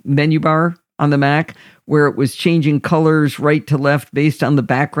menu bar on the Mac, where it was changing colors right to left based on the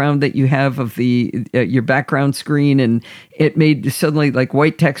background that you have of the your background screen, and it made suddenly like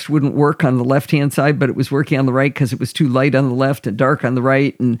white text wouldn't work on the left-hand side, but it was working on the right because it was too light on the left and dark on the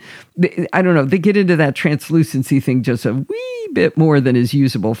right. And I don't know, they get into that translucency thing just a wee bit more than is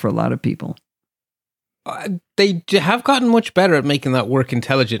usable for a lot of people. They have gotten much better at making that work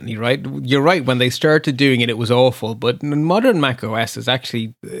intelligently, right? You're right. When they started doing it, it was awful. But modern Mac OS is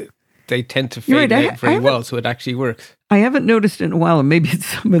actually, they tend to fade out very well, so it actually works. I haven't noticed it in a while, and maybe it's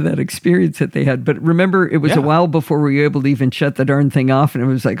some of that experience that they had. But remember, it was a while before we were able to even shut the darn thing off. And it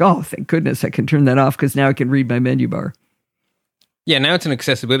was like, oh, thank goodness I can turn that off because now I can read my menu bar. Yeah, now it's an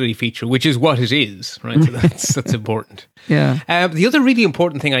accessibility feature, which is what it is, right? So that's important. Yeah. The other really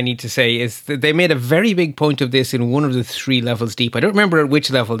important thing I need to say is that they made a very big point of this in one of the 3 levels deep. I don't remember at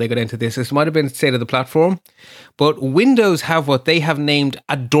which level they got into this. This might have been state of the platform. But Windows have what they have named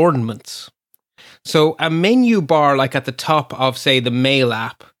adornments. So a menu bar like at the top of, say, the Mail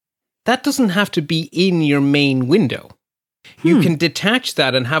app, that doesn't have to be in your main window. You can detach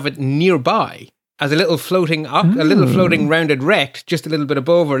that and have it nearby as a little floating rounded rect, just a little bit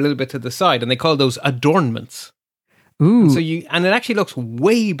above or a little bit to the side, and they call those adornments. Ooh. And it actually looks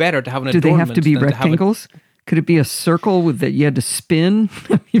way better to have an adornment. Do they have to be rectangles? Could it be a circle that you had to spin?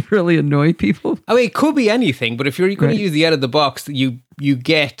 You really annoy people. I mean, it could be anything, but if you're going to use the out of the box, you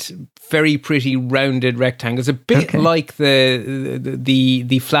get very pretty rounded rectangles, a bit like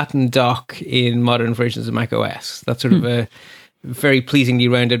the flattened dock in modern versions of Mac OS. That's sort of a very pleasingly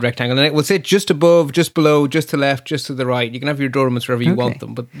rounded rectangle, and it will sit just above, just below, just to left, just to the right. You can have your adornments wherever you want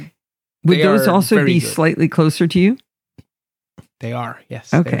them, but would those also be slightly closer to you? They are,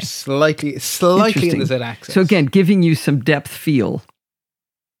 yes. Okay. They're slightly in the Z-axis. So again, giving you some depth feel.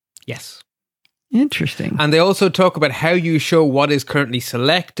 Yes. Interesting. And they also talk about how you show what is currently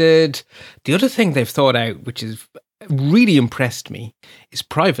selected. The other thing they've thought out, which has really impressed me, is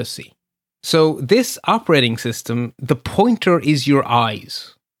privacy. So this operating system, the pointer is your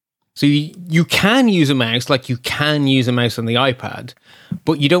eyes. So you can use a mouse like you can use a mouse on the iPad,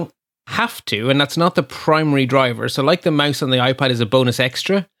 but you don't have to, and that's not the primary driver. So like the mouse on the iPad is a bonus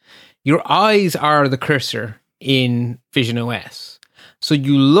extra, your eyes are the cursor in visionOS. So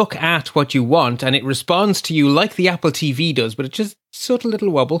you look at what you want and it responds to you like the Apple TV does, but it's just subtle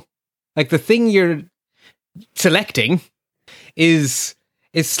little wobble. Like the thing you're selecting is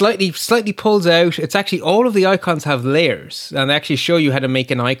slightly pulls out. It's actually, all of the icons have layers, and they actually show you how to make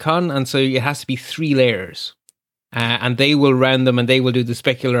an icon, and so it has to be 3 layers. And they will round them, and they will do the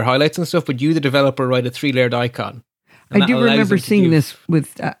specular highlights and stuff, but you, the developer, write a 3-layered icon. I do remember seeing this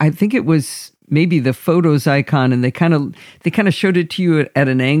with, I think it was maybe the photos icon, and they kind of showed it to you at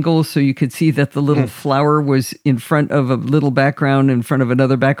an angle, so you could see that the little flower was in front of a little background, in front of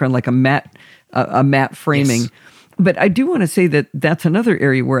another background, like a matte framing. Yes. But I do want to say that that's another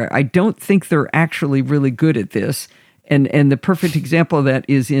area where I don't think they're actually really good at this. And the perfect example of that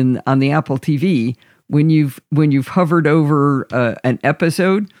is on the Apple TV, when you've hovered over an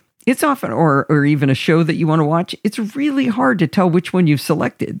episode, it's often, or even a show that you want to watch, it's really hard to tell which one you've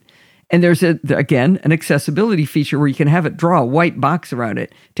selected. And there's again an accessibility feature where you can have it draw a white box around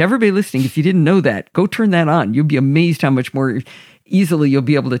it. To everybody listening, if you didn't know that, go turn that on. You'll be amazed how much more easily you'll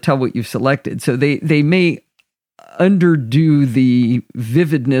be able to tell what you've selected. So they may underdo the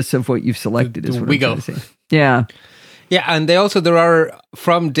vividness of what you've selected, is what I'm trying to say. Yeah. Yeah, and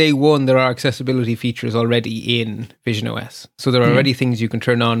from day one, there are accessibility features already in visionOS. So there are already things you can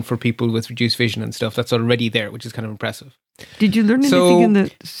turn on for people with reduced vision and stuff. That's already there, which is kind of impressive. Did you learn anything in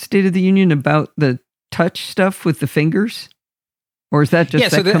the State of the Union about the touch stuff with the fingers? Or is that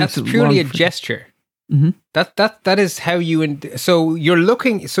just... Yeah, that's purely a gesture. Mm-hmm. That is how you... So you're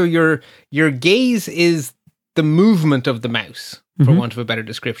looking... So your gaze is the movement of the mouse, for want of a better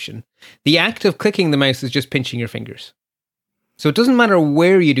description. The act of clicking the mouse is just pinching your fingers. So it doesn't matter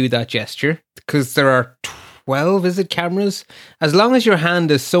where you do that gesture, because there are 12, cameras? As long as your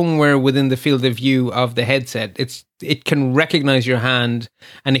hand is somewhere within the field of view of the headset, it can recognize your hand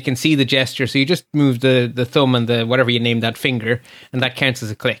and it can see the gesture. So you just move the thumb and the whatever you name that finger, and that counts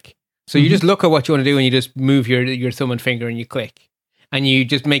as a click. So you just look at what you want to do and you just move your thumb and finger and you click. And you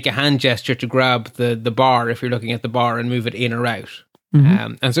just make a hand gesture to grab the bar if you're looking at the bar and move it in or out.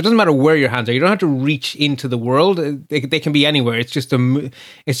 And so it doesn't matter where your hands are. You don't have to reach into the world. They can be anywhere. It's just the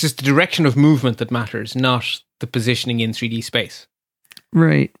direction of movement that matters, not the positioning in 3D space.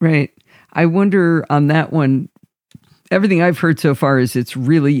 Right. I wonder on that one, everything I've heard so far is it's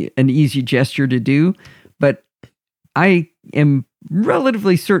really an easy gesture to do, but I am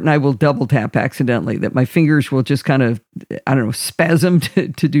relatively certain I will double tap accidentally, that my fingers will just kind of, spasm to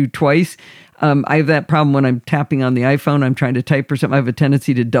do twice. I have that problem when I'm tapping on the iPhone. I'm trying to type or something. I have a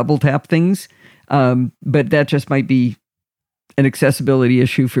tendency to double tap things. But that just might be an accessibility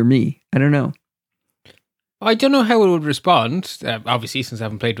issue for me. I don't know. I don't know how it would respond, obviously, since I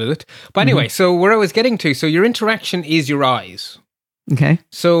haven't played with it. But anyway, so where I was getting to, so your interaction is your eyes. Okay.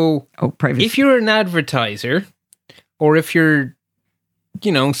 So privacy. If you're an advertiser, or if you're,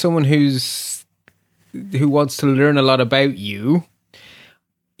 someone who wants to learn a lot about you,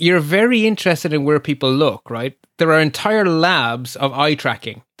 you're very interested in where people look, right? There are entire labs of eye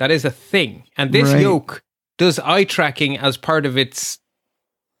tracking. That is a thing. And this yoke does eye tracking as part of its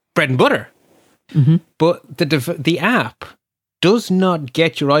bread and butter. Mm-hmm. But the app does not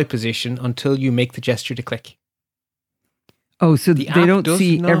get your eye position until you make the gesture to click. Oh, so they don't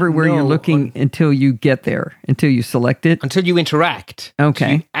see everywhere you're looking until you get there, until you select it? Until you interact. Okay.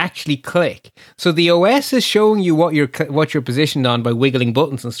 Until you actually click. So the OS is showing you what you're positioned on by wiggling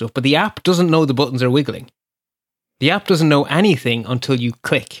buttons and stuff, but the app doesn't know the buttons are wiggling. The app doesn't know anything until you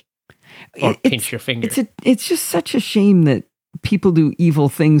click or pinch your finger. It's just such a shame that people do evil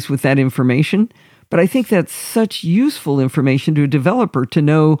things with that information, but I think that's such useful information to a developer to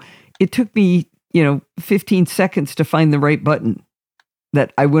know. It took me 15 seconds to find the right button,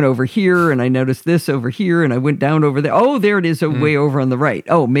 that I went over here and I noticed this over here and I went down over there. Oh, there it is way over on the right.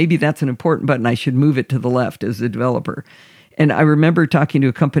 Oh, maybe that's an important button. I should move it to the left as a developer. And I remember talking to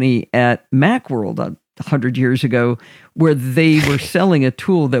a company at Macworld 100 years ago where they were selling a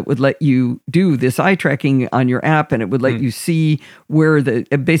tool that would let you do this eye tracking on your app, and it would let you see where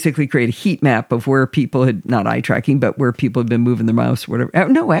it basically create a heat map of where people had, not eye tracking, but where people had been moving their mouse or whatever.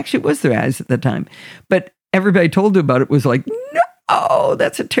 No, actually it was their eyes at the time. But everybody told them about it was like, no,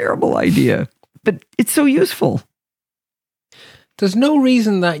 that's a terrible idea. But it's so useful. There's no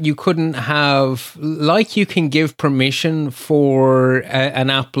reason that you couldn't have, like you can give permission for an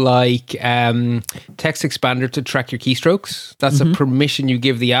app like Text Expander to track your keystrokes. That's a permission you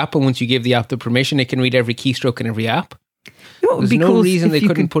give the app. And once you give the app the permission, it can read every keystroke in every app. There's no reason they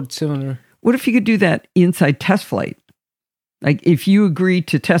couldn't put similar. What if you could do that inside Test Flight? Like if you agree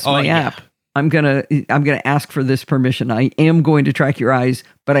to test my app, I'm gonna ask for this permission. I am going to track your eyes,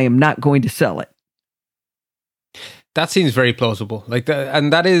 but I am not going to sell it. That seems very plausible.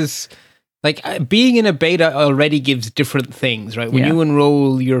 And that is being in a beta already gives different things, right? When you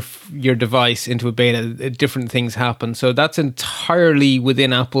enroll your device into a beta, different things happen. So that's entirely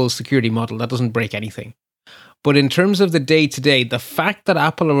within Apple's security model. That doesn't break anything. But in terms of the day-to-day, the fact that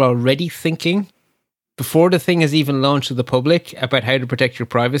Apple are already thinking before the thing has even launched to the public about how to protect your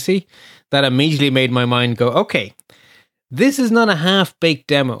privacy, that immediately made my mind go, okay, this is not a half-baked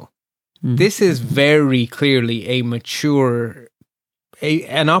demo. This is very clearly a mature,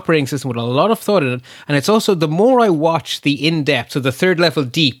 an operating system with a lot of thought in it. And it's also, the more I watch the in-depth, so the third level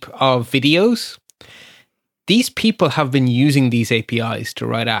deep of videos, these people have been using these APIs to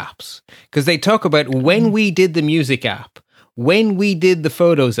write apps. Because they talk about when we did the music app, when we did the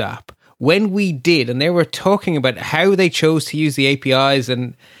photos app, when we did, and they were talking about how they chose to use the APIs,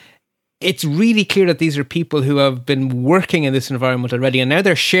 and it's really clear that these are people who have been working in this environment already, and now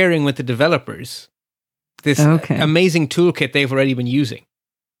they're sharing with the developers this amazing toolkit they've already been using.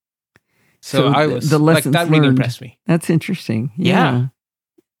 So I was the lessons that really impressed me. That's interesting. Yeah.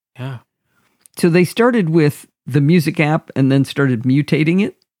 So they started with the music app and then started mutating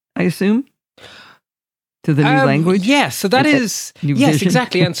it, I assume, to the new language. Yes. So that is vision.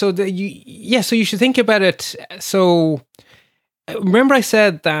 Exactly. And so so you should think about it. So remember I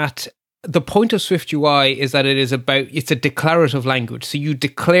said that the point of Swift UI is that it's a declarative language. So you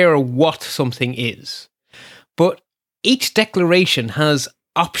declare what something is. But each declaration has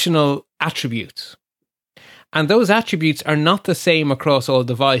optional attributes. And those attributes are not the same across all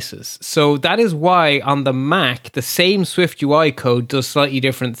devices. So that is why on the Mac, the same Swift UI code does slightly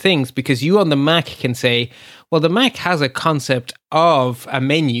different things, because you on the Mac can say, well, the Mac has a concept of a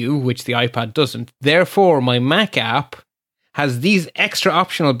menu, which the iPad doesn't. Therefore, my Mac app has these extra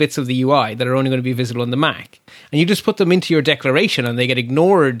optional bits of the UI that are only going to be visible on the Mac. And you just put them into your declaration and they get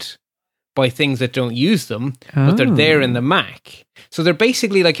ignored by things that don't use them, but they're there in the Mac. So they're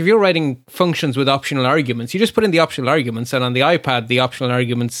basically like if you're writing functions with optional arguments, you just put in the optional arguments, and on the iPad, the optional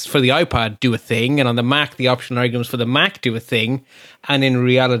arguments for the iPad do a thing, and on the Mac, the optional arguments for the Mac do a thing. And in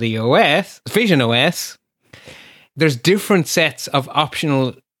visionOS, there's different sets of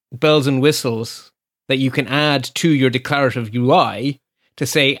optional bells and whistles that you can add to your declarative UI to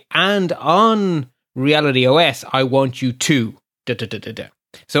say, and on RealityOS, I want you to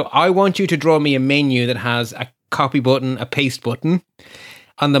So I want you to draw me a menu that has a copy button, a paste button.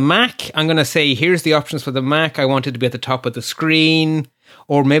 On the Mac, I'm going to say, here's the options for the Mac. I want it to be at the top of the screen.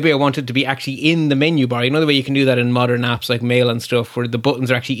 Or maybe I want it to be actually in the menu bar. You know the way you can do that in modern apps like Mail and stuff, where the buttons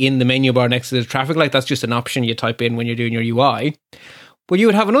are actually in the menu bar next to the traffic light. That's just an option you type in when you're doing your UI. Well, you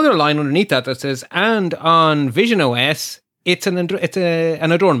would have another line underneath that says, and on visionOS, it's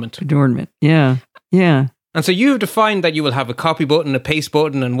an adornment. Adornment, yeah. And so you have defined that you will have a copy button, a paste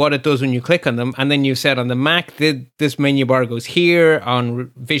button, and what it does when you click on them. And then you said on the Mac, this menu bar goes here. On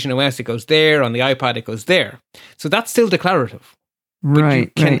visionOS, it goes there. On the iPad, it goes there. So that's still declarative. Right.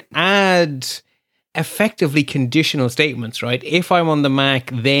 But you can add effectively conditional statements, right? If I'm on the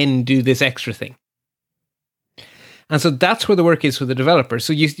Mac, then do this extra thing. And so that's where the work is for the developer.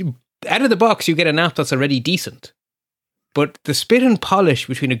 So you out of the box, you get an app that's already decent. But the spit and polish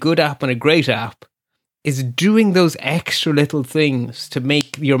between a good app and a great app is doing those extra little things to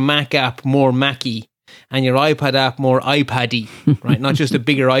make your Mac app more Mac-y and your iPad app more iPad-y, right? Not just a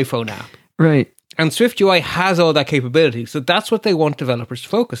bigger iPhone app. Right. And SwiftUI has all that capability. So that's what they want developers to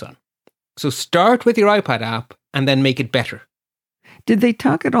focus on. So start with your iPad app and then make it better. Did they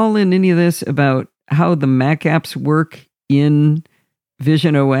talk at all in any of this about how the Mac apps work in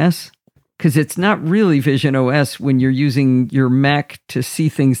visionOS? Because it's not really visionOS when you're using your Mac to see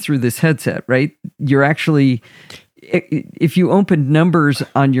things through this headset, right? You're actually, if you opened Numbers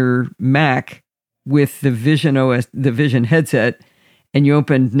on your Mac with the visionOS, the Vision headset, and you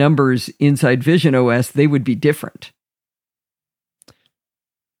opened Numbers inside visionOS, they would be different.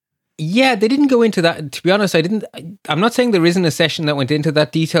 Yeah, they didn't go into that. To be honest, I'm not saying there isn't a session that went into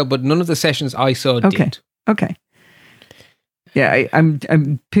that detail, but none of the sessions I saw did. Okay. Yeah,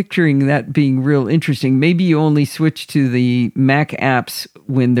 I'm picturing that being real interesting. Maybe you only switch to the Mac apps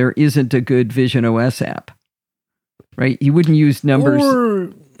when there isn't a good visionOS app, right? You wouldn't use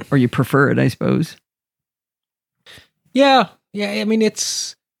Numbers, or you prefer it, I suppose. Yeah. I mean,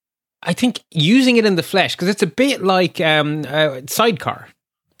 I think using it in the flesh, because it's a bit like Sidecar.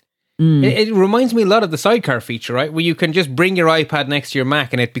 It reminds me a lot of the Sidecar feature, right? Where you can just bring your iPad next to your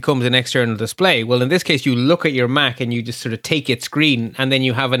Mac and it becomes an external display. Well, in this case, you look at your Mac and you just sort of take its screen and then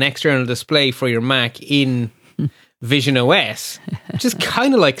you have an external display for your Mac in visionOS. Just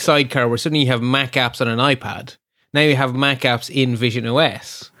kind of like Sidecar, where suddenly you have Mac apps on an iPad. Now you have Mac apps in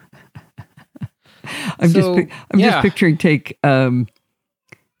visionOS. I'm just picturing take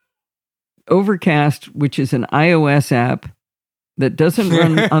Overcast, which is an iOS app that doesn't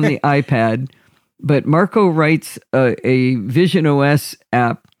run on the iPad, but Marco writes a visionOS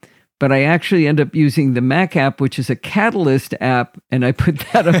app, but I actually end up using the Mac app, which is a Catalyst app, and I put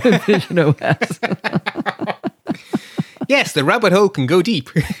that on visionOS. Yes, the rabbit hole can go deep.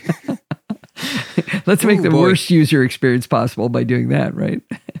 Let's make the worst user experience possible by doing that, right?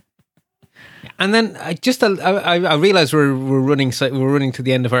 And then I realize we're running to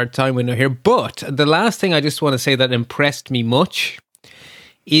the end of our time window here. But the last thing I just want to say that impressed me much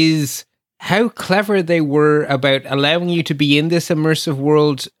is how clever they were about allowing you to be in this immersive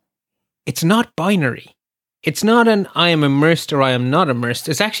world. It's not binary. It's not an I am immersed or I am not immersed.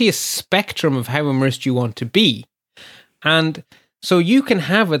 It's actually a spectrum of how immersed you want to be. And so you can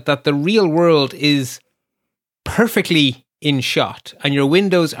have it that the real world is perfectly in shot and your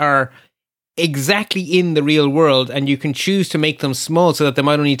windows are exactly in the real world, and you can choose to make them small so that they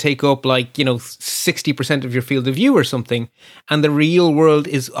might only take up 60% of your field of view or something, and the real world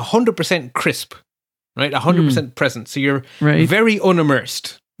is 100% crisp, right? 100% present. So you're very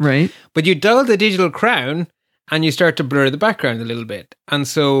unimmersed. Right. But you dial the digital crown and you start to blur the background a little bit. And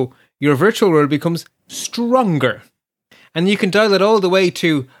so your virtual world becomes stronger. And you can dial it all the way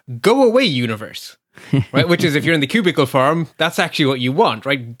to go away universe. Right, which is if you're in the cubicle farm, that's actually what you want,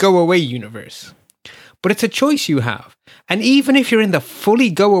 right? Go away universe. But it's a choice you have. And even if you're in the fully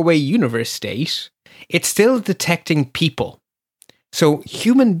go away universe state, it's still detecting people. So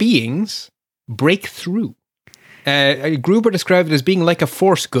human beings break through. Gruber described it as being like a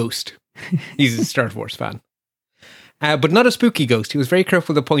force ghost. He's a Star Wars fan. But not a spooky ghost. He was very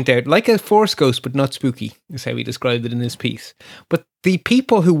careful to point out, like a force ghost, but not spooky, is how he described it in his piece. But the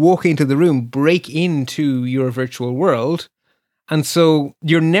people who walk into the room break into your virtual world. And so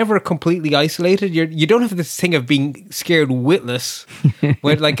you're never completely isolated. You don't have this thing of being scared witless.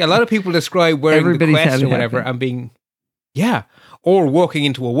 Where, like a lot of people describe wearing the Quest or whatever and being, or walking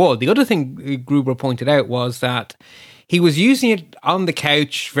into a wall. The other thing Gruber pointed out was that he was using it on the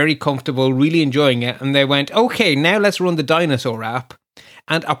couch, very comfortable, really enjoying it. And they went, okay, now let's run the dinosaur app.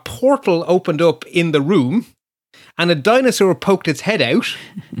 And a portal opened up in the room and a dinosaur poked its head out.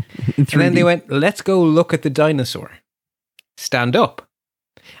 And then they went, let's go look at the dinosaur. Stand up.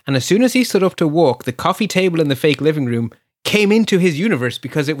 And as soon as he stood up to walk, the coffee table in the fake living room came into his universe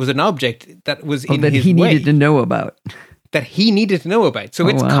because it was an object that was in his way. That he needed to know about. that he needed to know about. So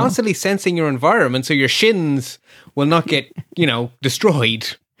it's wow. constantly sensing your environment so your shins will not get,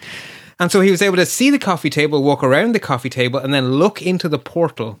 destroyed. And so he was able to see the coffee table, walk around the coffee table, and then look into the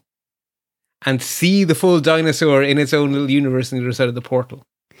portal and see the full dinosaur in its own little universe on the other side of the portal.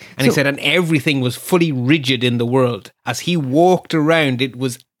 And he said, and everything was fully rigid in the world. As he walked around, it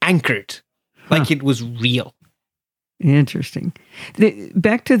was anchored, like it was real. Interesting.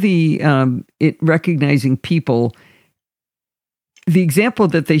 Back to the it recognizing people. The example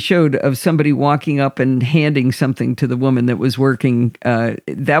that they showed of somebody walking up and handing something to the woman that was working,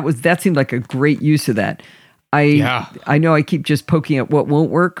 that seemed like a great use of that. I know I keep just poking at what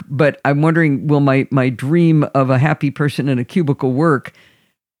won't work, but I'm wondering, will my dream of a happy person in a cubicle work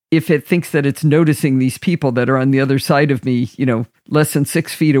if it thinks that it's noticing these people that are on the other side of me, less than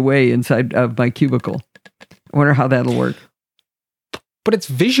 6 feet away inside of my cubicle? I wonder how that'll work. But it's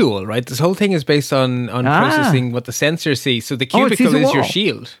visual, right? This whole thing is based on processing what the sensor sees. So the cubicle is your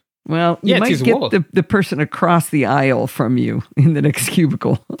shield. Well, you might get the person across the aisle from you in the next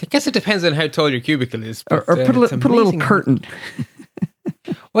cubicle. I guess it depends on how tall your cubicle is. But, or put a little curtain.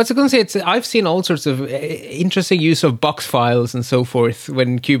 Well, I was going to say, I've seen all sorts of interesting use of box files and so forth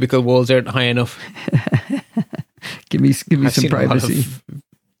when cubicle walls aren't high enough. give me some privacy.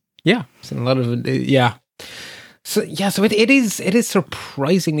 I've seen a lot of So it is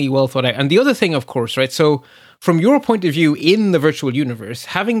surprisingly well thought out. And the other thing, of course, right? So from your point of view in the virtual universe,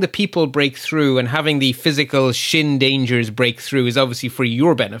 having the people break through and having the physical shin dangers break through is obviously for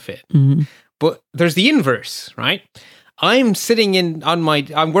your benefit. Mm-hmm. But there's the inverse, right? I'm sitting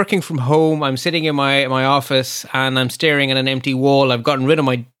I'm working from home. I'm sitting in my office and I'm staring at an empty wall. I've gotten rid of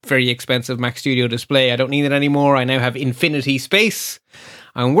my very expensive Mac Studio display. I don't need it anymore. I now have infinity space.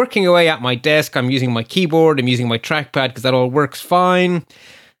 I'm working away at my desk. I'm using my keyboard. I'm using my trackpad because that all works fine.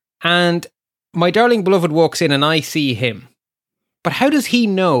 And my darling beloved walks in and I see him. But how does he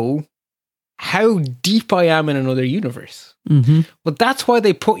know how deep I am in another universe? Mm-hmm. Well, that's why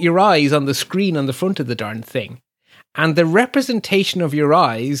they put your eyes on the screen on the front of the darn thing. And the representation of your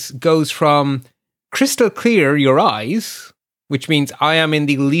eyes goes from crystal clear, your eyes, which means I am in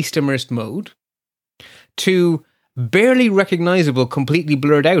the least immersed mode, to barely recognizable, completely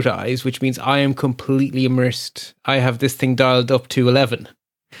blurred out eyes, which means I am completely immersed. I have this thing dialed up to 11.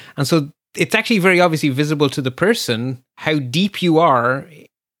 And so it's actually very obviously visible to the person how deep you are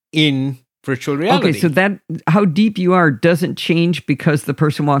in virtual reality. Okay, so that how deep you are doesn't change because the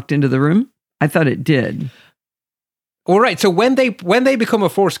person walked into the room? I thought it did. All right, so when they become a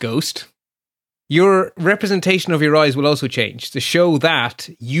Force ghost, your representation of your eyes will also change to show that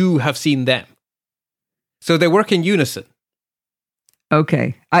you have seen them. So they work in unison.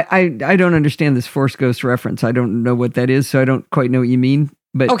 Okay. I don't understand this Force Ghost reference. I don't know what that is, so I don't quite know what you mean.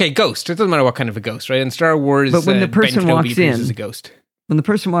 But okay, ghost. It doesn't matter what kind of a ghost, right? In Star Wars, but when the person walks in, is a ghost. When the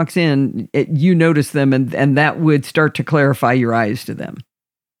person walks in, you notice them, and that would start to clarify your eyes to them.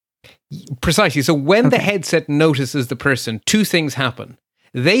 Precisely. So when the headset notices the person, two things happen.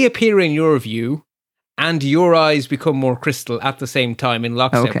 They appear in your view, and your eyes become more crystal at the same time in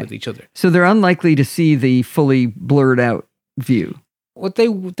lockstep with each other. So they're unlikely to see the fully blurred out view. Well,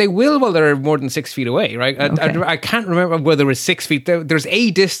 they will while they're more than 6 feet away, right? I can't remember whether it was 6 feet. There's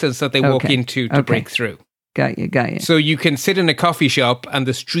a distance that they walk into to break through. Got you. So you can sit in a coffee shop and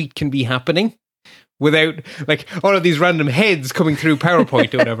the street can be happening without like all of these random heads coming through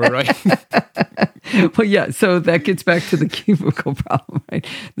PowerPoint or whatever, right? Well, yeah. So that gets back to the cubicle problem, right?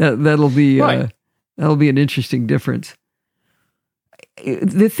 That'll be that'll be an interesting difference.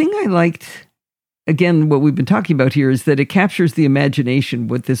 The thing I liked, again, what we've been talking about here is that it captures the imagination.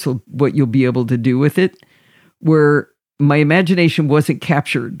 What you'll be able to do with it, where my imagination wasn't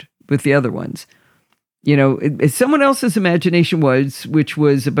captured with the other ones. You know, someone else's imagination was, which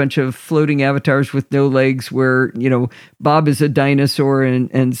was a bunch of floating avatars with no legs where, you know, Bob is a dinosaur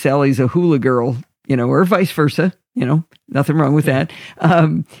and Sally's a hula girl, you know, or vice versa, you know, nothing wrong with that.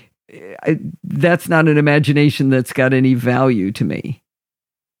 That's not an imagination that's got any value to me.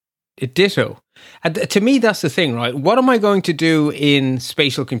 Ditto. To me, that's the thing, right? What am I going to do in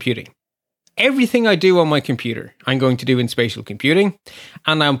spatial computing? Everything I do on my computer, I'm going to do in spatial computing,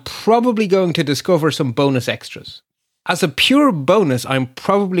 and I'm probably going to discover some bonus extras. As a pure bonus, I'm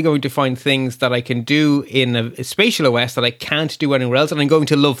probably going to find things that I can do in a spatial OS that I can't do anywhere else, and I'm going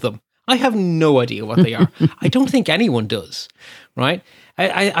to love them. I have no idea what they are. I don't think anyone does, right?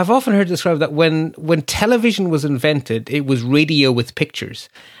 I've often heard described that when television was invented, it was radio with pictures,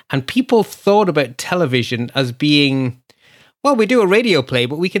 and people thought about television as being, well, we do a radio play,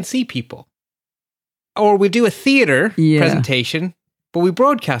 but we can see people. Or we do a theater presentation, but we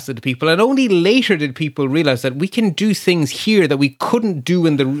broadcasted to people, and only later did people realize that we can do things here that we couldn't do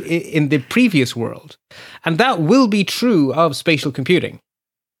in the previous world. And that will be true of spatial computing.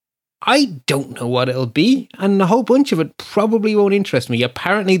 I don't know what it'll be, and a whole bunch of it probably won't interest me.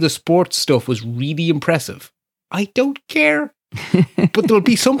 Apparently the sports stuff was really impressive. I don't care, but there'll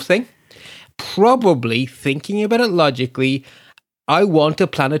be something. Probably, thinking about it logically, I want a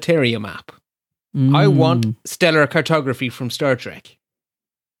planetarium app. I want stellar cartography from Star Trek.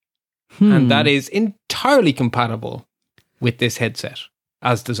 And that is entirely compatible with this headset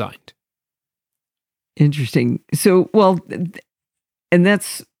as designed. Interesting. So, well, and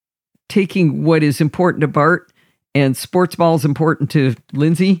that's taking what is important to Bart, and sports ball is important to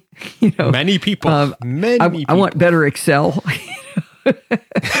Lindsay. Many people. Many people. I want better Excel.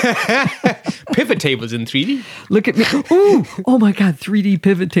 Pivot tables in 3D. Look at me. Ooh, oh my God, 3D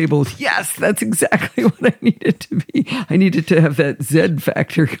pivot tables. Yes, that's exactly what I needed to be. I needed to have that Z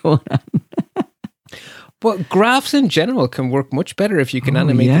factor going on. But graphs in general can work much better if you can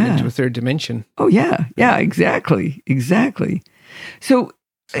animate them into a third dimension. Oh, yeah. Yeah, exactly. Exactly. So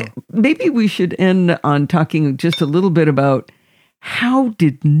maybe we should end on talking just a little bit about how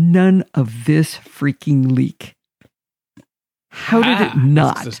did none of this freaking leak? How did it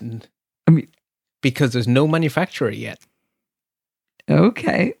not? Because there's no manufacturer yet.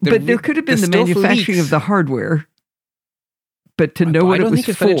 Okay. But there could have been the manufacturing of the hardware. But to know what it was for. I don't think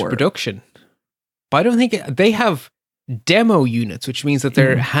it's finished production. But I don't think they have demo units, which means that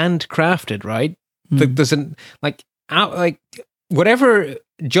they're handcrafted, right? There's whatever.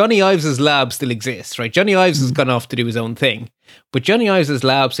 Johnny Ives's lab still exists, right? Johnny Ives has gone off to do his own thing, but Johnny Ives's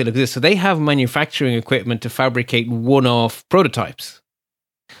lab still exists. So they have manufacturing equipment to fabricate one-off prototypes.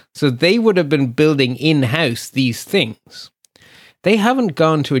 So they would have been building in-house these things. They haven't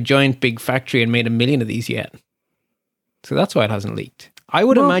gone to a giant big factory and made 1 million of these yet. So that's why it hasn't leaked. I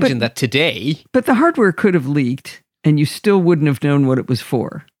would imagine that today... But the hardware could have leaked, and you still wouldn't have known what it was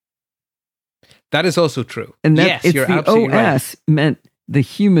for. That is also true. And that yes, you're the absolutely OS right. meant the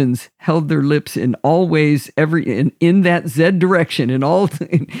humans held their lips in all ways, in that Z direction, and all,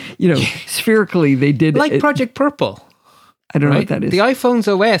 spherically they did. Like Project Purple. I don't know what that is. The iPhone's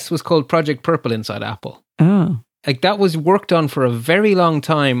OS was called Project Purple inside Apple. Oh. Like that was worked on for a very long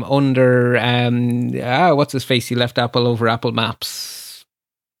time under, what's his face? He left Apple over Apple Maps.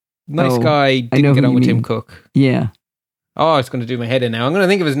 Nice guy, didn't get on with Tim Cook. Yeah. Oh, it's going to do my head in now. I'm going to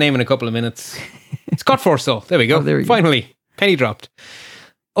think of his name in a couple of minutes. Scott Forstall. There we go. Finally. Penny dropped.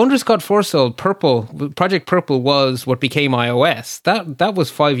 Under Scott Forstall, Project Purple was what became iOS. That was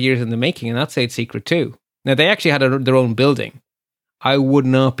 5 years in the making, and that's State Secret too. Now, they actually had their own building. I would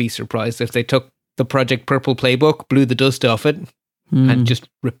not be surprised if they took the Project Purple playbook, blew the dust off it, and just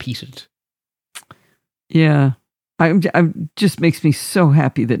repeated. Yeah. I'm just makes me so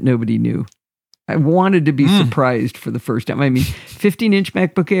happy that nobody knew. I wanted to be surprised for the first time. I mean, 15-inch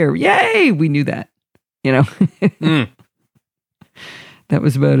MacBook Air. Yay! We knew that. That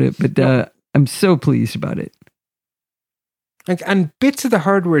was about it. But I'm so pleased about it. And bits of the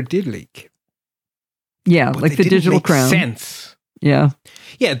hardware did leak. Yeah, like the digital crown. Sense. Yeah.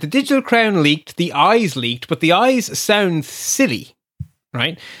 Yeah, the digital crown leaked, the eyes leaked, but the eyes sound silly,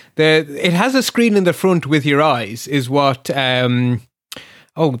 right? It has a screen in the front with your eyes, is what the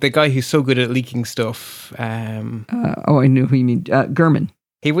guy who's so good at leaking stuff. I know who you mean. Gurman.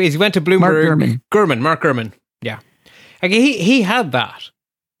 He went to Bloomberg. Mark Gurman. Yeah. Like he had that,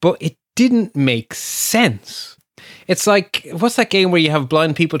 but it didn't make sense. It's like, what's that game where you have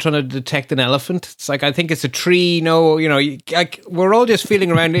blind people trying to detect an elephant? It's like, I think it's a tree. No, we're all just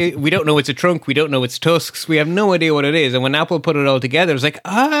feeling around. We don't know it's a trunk. We don't know it's tusks. We have no idea what it is. And when Apple put it all together, it's like,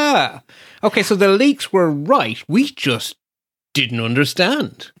 okay, so the leaks were right. We just didn't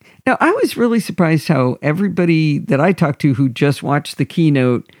understand. Now, I was really surprised how everybody that I talked to who just watched the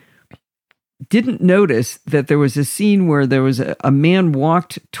keynote didn't notice that there was a scene where there was a man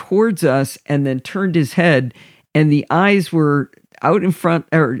walked towards us and then turned his head, and the eyes were out in front,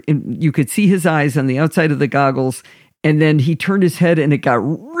 you could see his eyes on the outside of the goggles, and then he turned his head and it got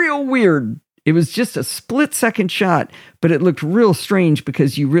real weird. It was just a split-second shot, but it looked real strange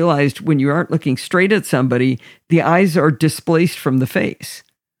because you realized when you aren't looking straight at somebody, the eyes are displaced from the face.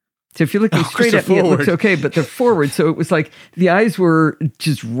 So if you're looking straight at me, it looks okay, but they're forward. So it was like the eyes were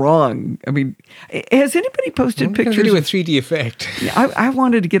just wrong. I mean, has anybody posted pictures? To do a 3D effect. I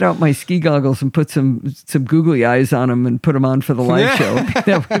wanted to get out my ski goggles and put some googly eyes on them and put them on for the live show. That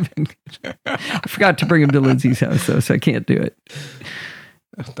would have been good. I forgot to bring them to Lindsay's house, though, so I can't do it.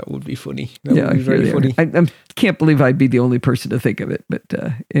 That would be funny. That would be very funny. I can't believe I'd be the only person to think of it, but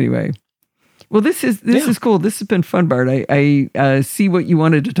anyway. Well, this is cool. This has been fun, Bart. I see what you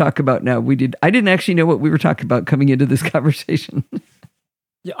wanted to talk about now. I didn't actually know what we were talking about coming into this conversation.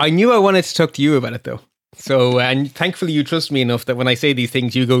 Yeah, I knew I wanted to talk to you about it, though. So, and thankfully you trust me enough that when I say these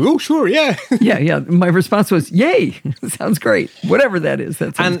things, you go, oh, sure, yeah. Yeah. My response was, yay, sounds great. Whatever that is,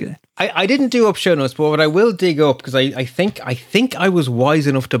 that sounds good. I didn't do up show notes, but what I will dig up, because I think I was wise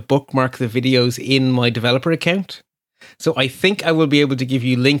enough to bookmark the videos in my developer account. So I think I will be able to give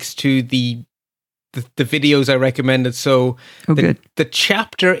you links to the videos I recommended. So the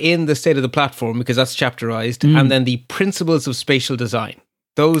chapter in the state of the platform, because that's chapterized, and then the principles of spatial design.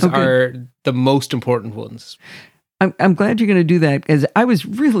 Those are the most important ones. I'm glad you're going to do that, because I was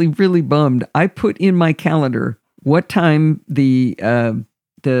really, really bummed. I put in my calendar what time the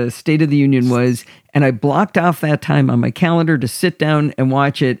State of the Union was, and I blocked off that time on my calendar to sit down and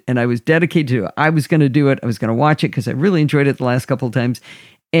watch it, and I was dedicated to it. I was going to do it. I was going to watch it because I really enjoyed it the last couple of times,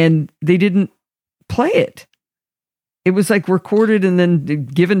 and they didn't play it. It was like recorded and then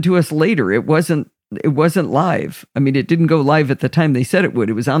given to us later. It wasn't live. I mean, it didn't go live at the time they said it would.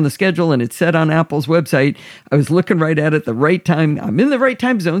 It was on the schedule and it said on Apple's website. I was looking right at it the right time. I'm in the right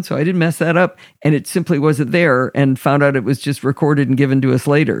time zone, so I didn't mess that up. And it simply wasn't there, and found out it was just recorded and given to us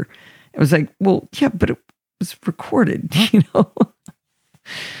later. I was like, well, yeah, but it was recorded, you know?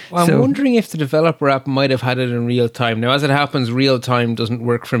 Well, I'm wondering if the developer app might have had it in real time. Now, as it happens, real time doesn't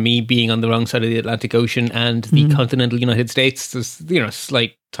work for me, being on the wrong side of the Atlantic Ocean and the continental United States. There's,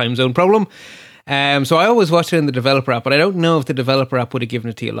 slight time zone problem. So I always watch it in the developer app, but I don't know if the developer app would have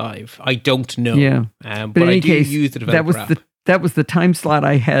given it to you live. I don't know. Yeah. But I do use the developer app. That was the time slot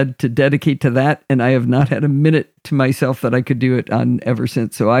I had to dedicate to that, and I have not had a minute to myself that I could do it on ever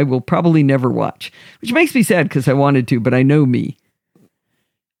since. So I will probably never watch, which makes me sad because I wanted to, but I know me.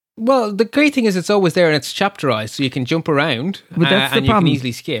 Well, the great thing is it's always there and it's chapterized, so you can jump around, but that's and the problem. You can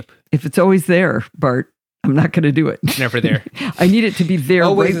easily skip. If it's always there, Bart, I'm not going to do it. It's never there. I need it to be there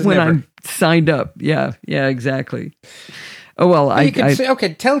right when I'm signed up. Yeah, exactly. Oh, well,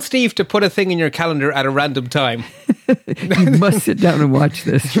 okay, tell Steve to put a thing in your calendar at a random time. You must sit down and watch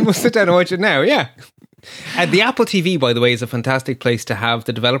this. You must sit down and watch it now, yeah. The Apple TV, by the way, is a fantastic place to have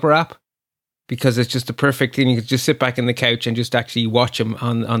the developer app, because it's just the perfect thing. You can just sit back in the couch and just actually watch them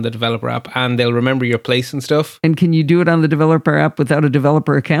on the developer app, and they'll remember your place and stuff. And can you do it on the developer app without a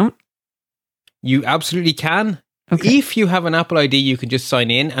developer account? You absolutely can. Okay. If you have an Apple ID, you can just sign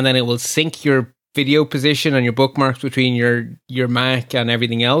in, and then it will sync your video position and your bookmarks between your Mac and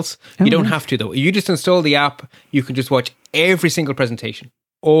everything else. You don't have to, though. You just install the app. You can just watch every single presentation,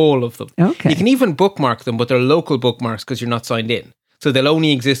 all of them. Okay. You can even bookmark them, but they're local bookmarks because you're not signed in. So they'll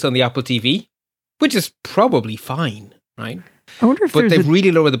only exist on the Apple TV, which is probably fine, right? I wonder if they've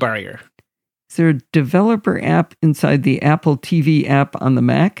really lowered the barrier. Is there a developer app inside the Apple TV app on the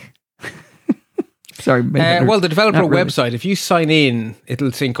Mac? Sorry. Well, the developer website, if you sign in,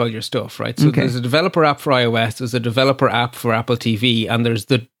 it'll sync all your stuff, right? So there's a developer app for iOS, there's a developer app for Apple TV, and there's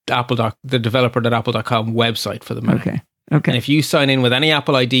the developer.apple.com website for the Mac. Okay. And if you sign in with any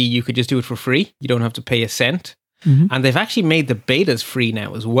Apple ID, you could just do it for free. You don't have to pay a cent. And they've actually made the betas free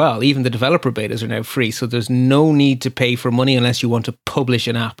now as well. Even the developer betas are now free. So there's no need to pay for money unless you want to publish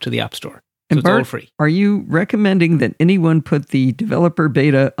an app to the App Store. So it's all free. Are you recommending that anyone put the developer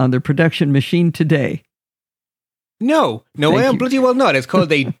beta on their production machine today? No, I am bloody well not. It's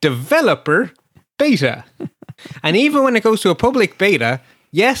called a developer beta. And even when it goes to a public beta,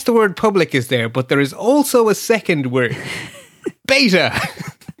 yes, the word public is there, but there is also a second word. Beta.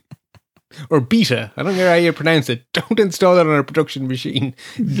 Or beta. I don't care how you pronounce it. Don't install it on a production machine.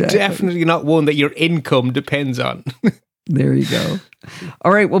 Exactly. Definitely not one that your income depends on. There you go.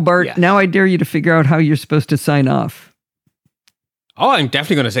 All right. Well, Bart, now I dare you to figure out how you're supposed to sign off. Oh, I'm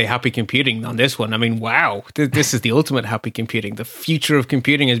definitely going to say happy computing on this one. I mean, wow. This is the ultimate happy computing. The future of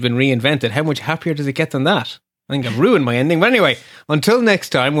computing has been reinvented. How much happier does it get than that? I think I've ruined my ending. But anyway, until next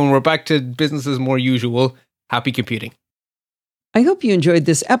time, when we're back to business as more usual, happy computing. I hope you enjoyed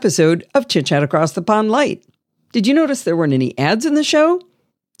this episode of Chit Chat Across the Pond Light. Did you notice there weren't any ads in the show?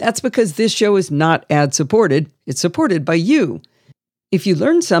 That's because this show is not ad-supported. It's supported by you. If you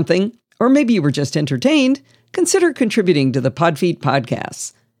learned something, or maybe you were just entertained, consider contributing to the Podfeet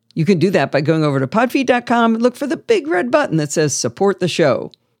podcasts. You can do that by going over to podfeet.com and look for the big red button that says Support the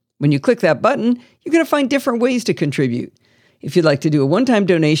Show. When you click that button, you're going to find different ways to contribute. If you'd like to do a one-time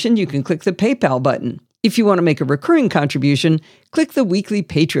donation, you can click the PayPal button. If you want to make a recurring contribution, click the weekly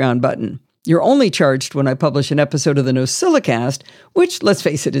Patreon button. You're only charged when I publish an episode of the NosillaCast, which, let's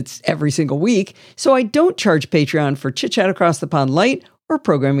face it, it's every single week, so I don't charge Patreon for Chit Chat Across the Pond Light or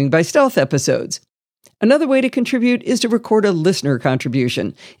Programming by Stealth episodes. Another way to contribute is to record a listener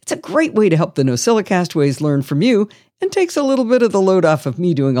contribution. It's a great way to help the NosillaCastaways learn from you and takes a little bit of the load off of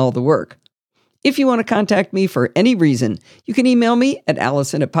me doing all the work. If you want to contact me for any reason, you can email me at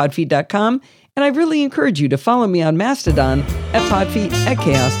allison@podfeet.com, and I really encourage you to follow me on Mastodon at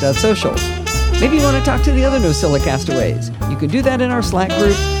podfeet@chaos.social. Maybe you want to talk to the other NosillaCastaways. You can do that in our Slack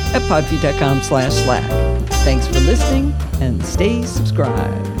group at podfeet.com/Slack. Thanks for listening, and stay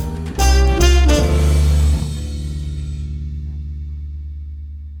subscribed.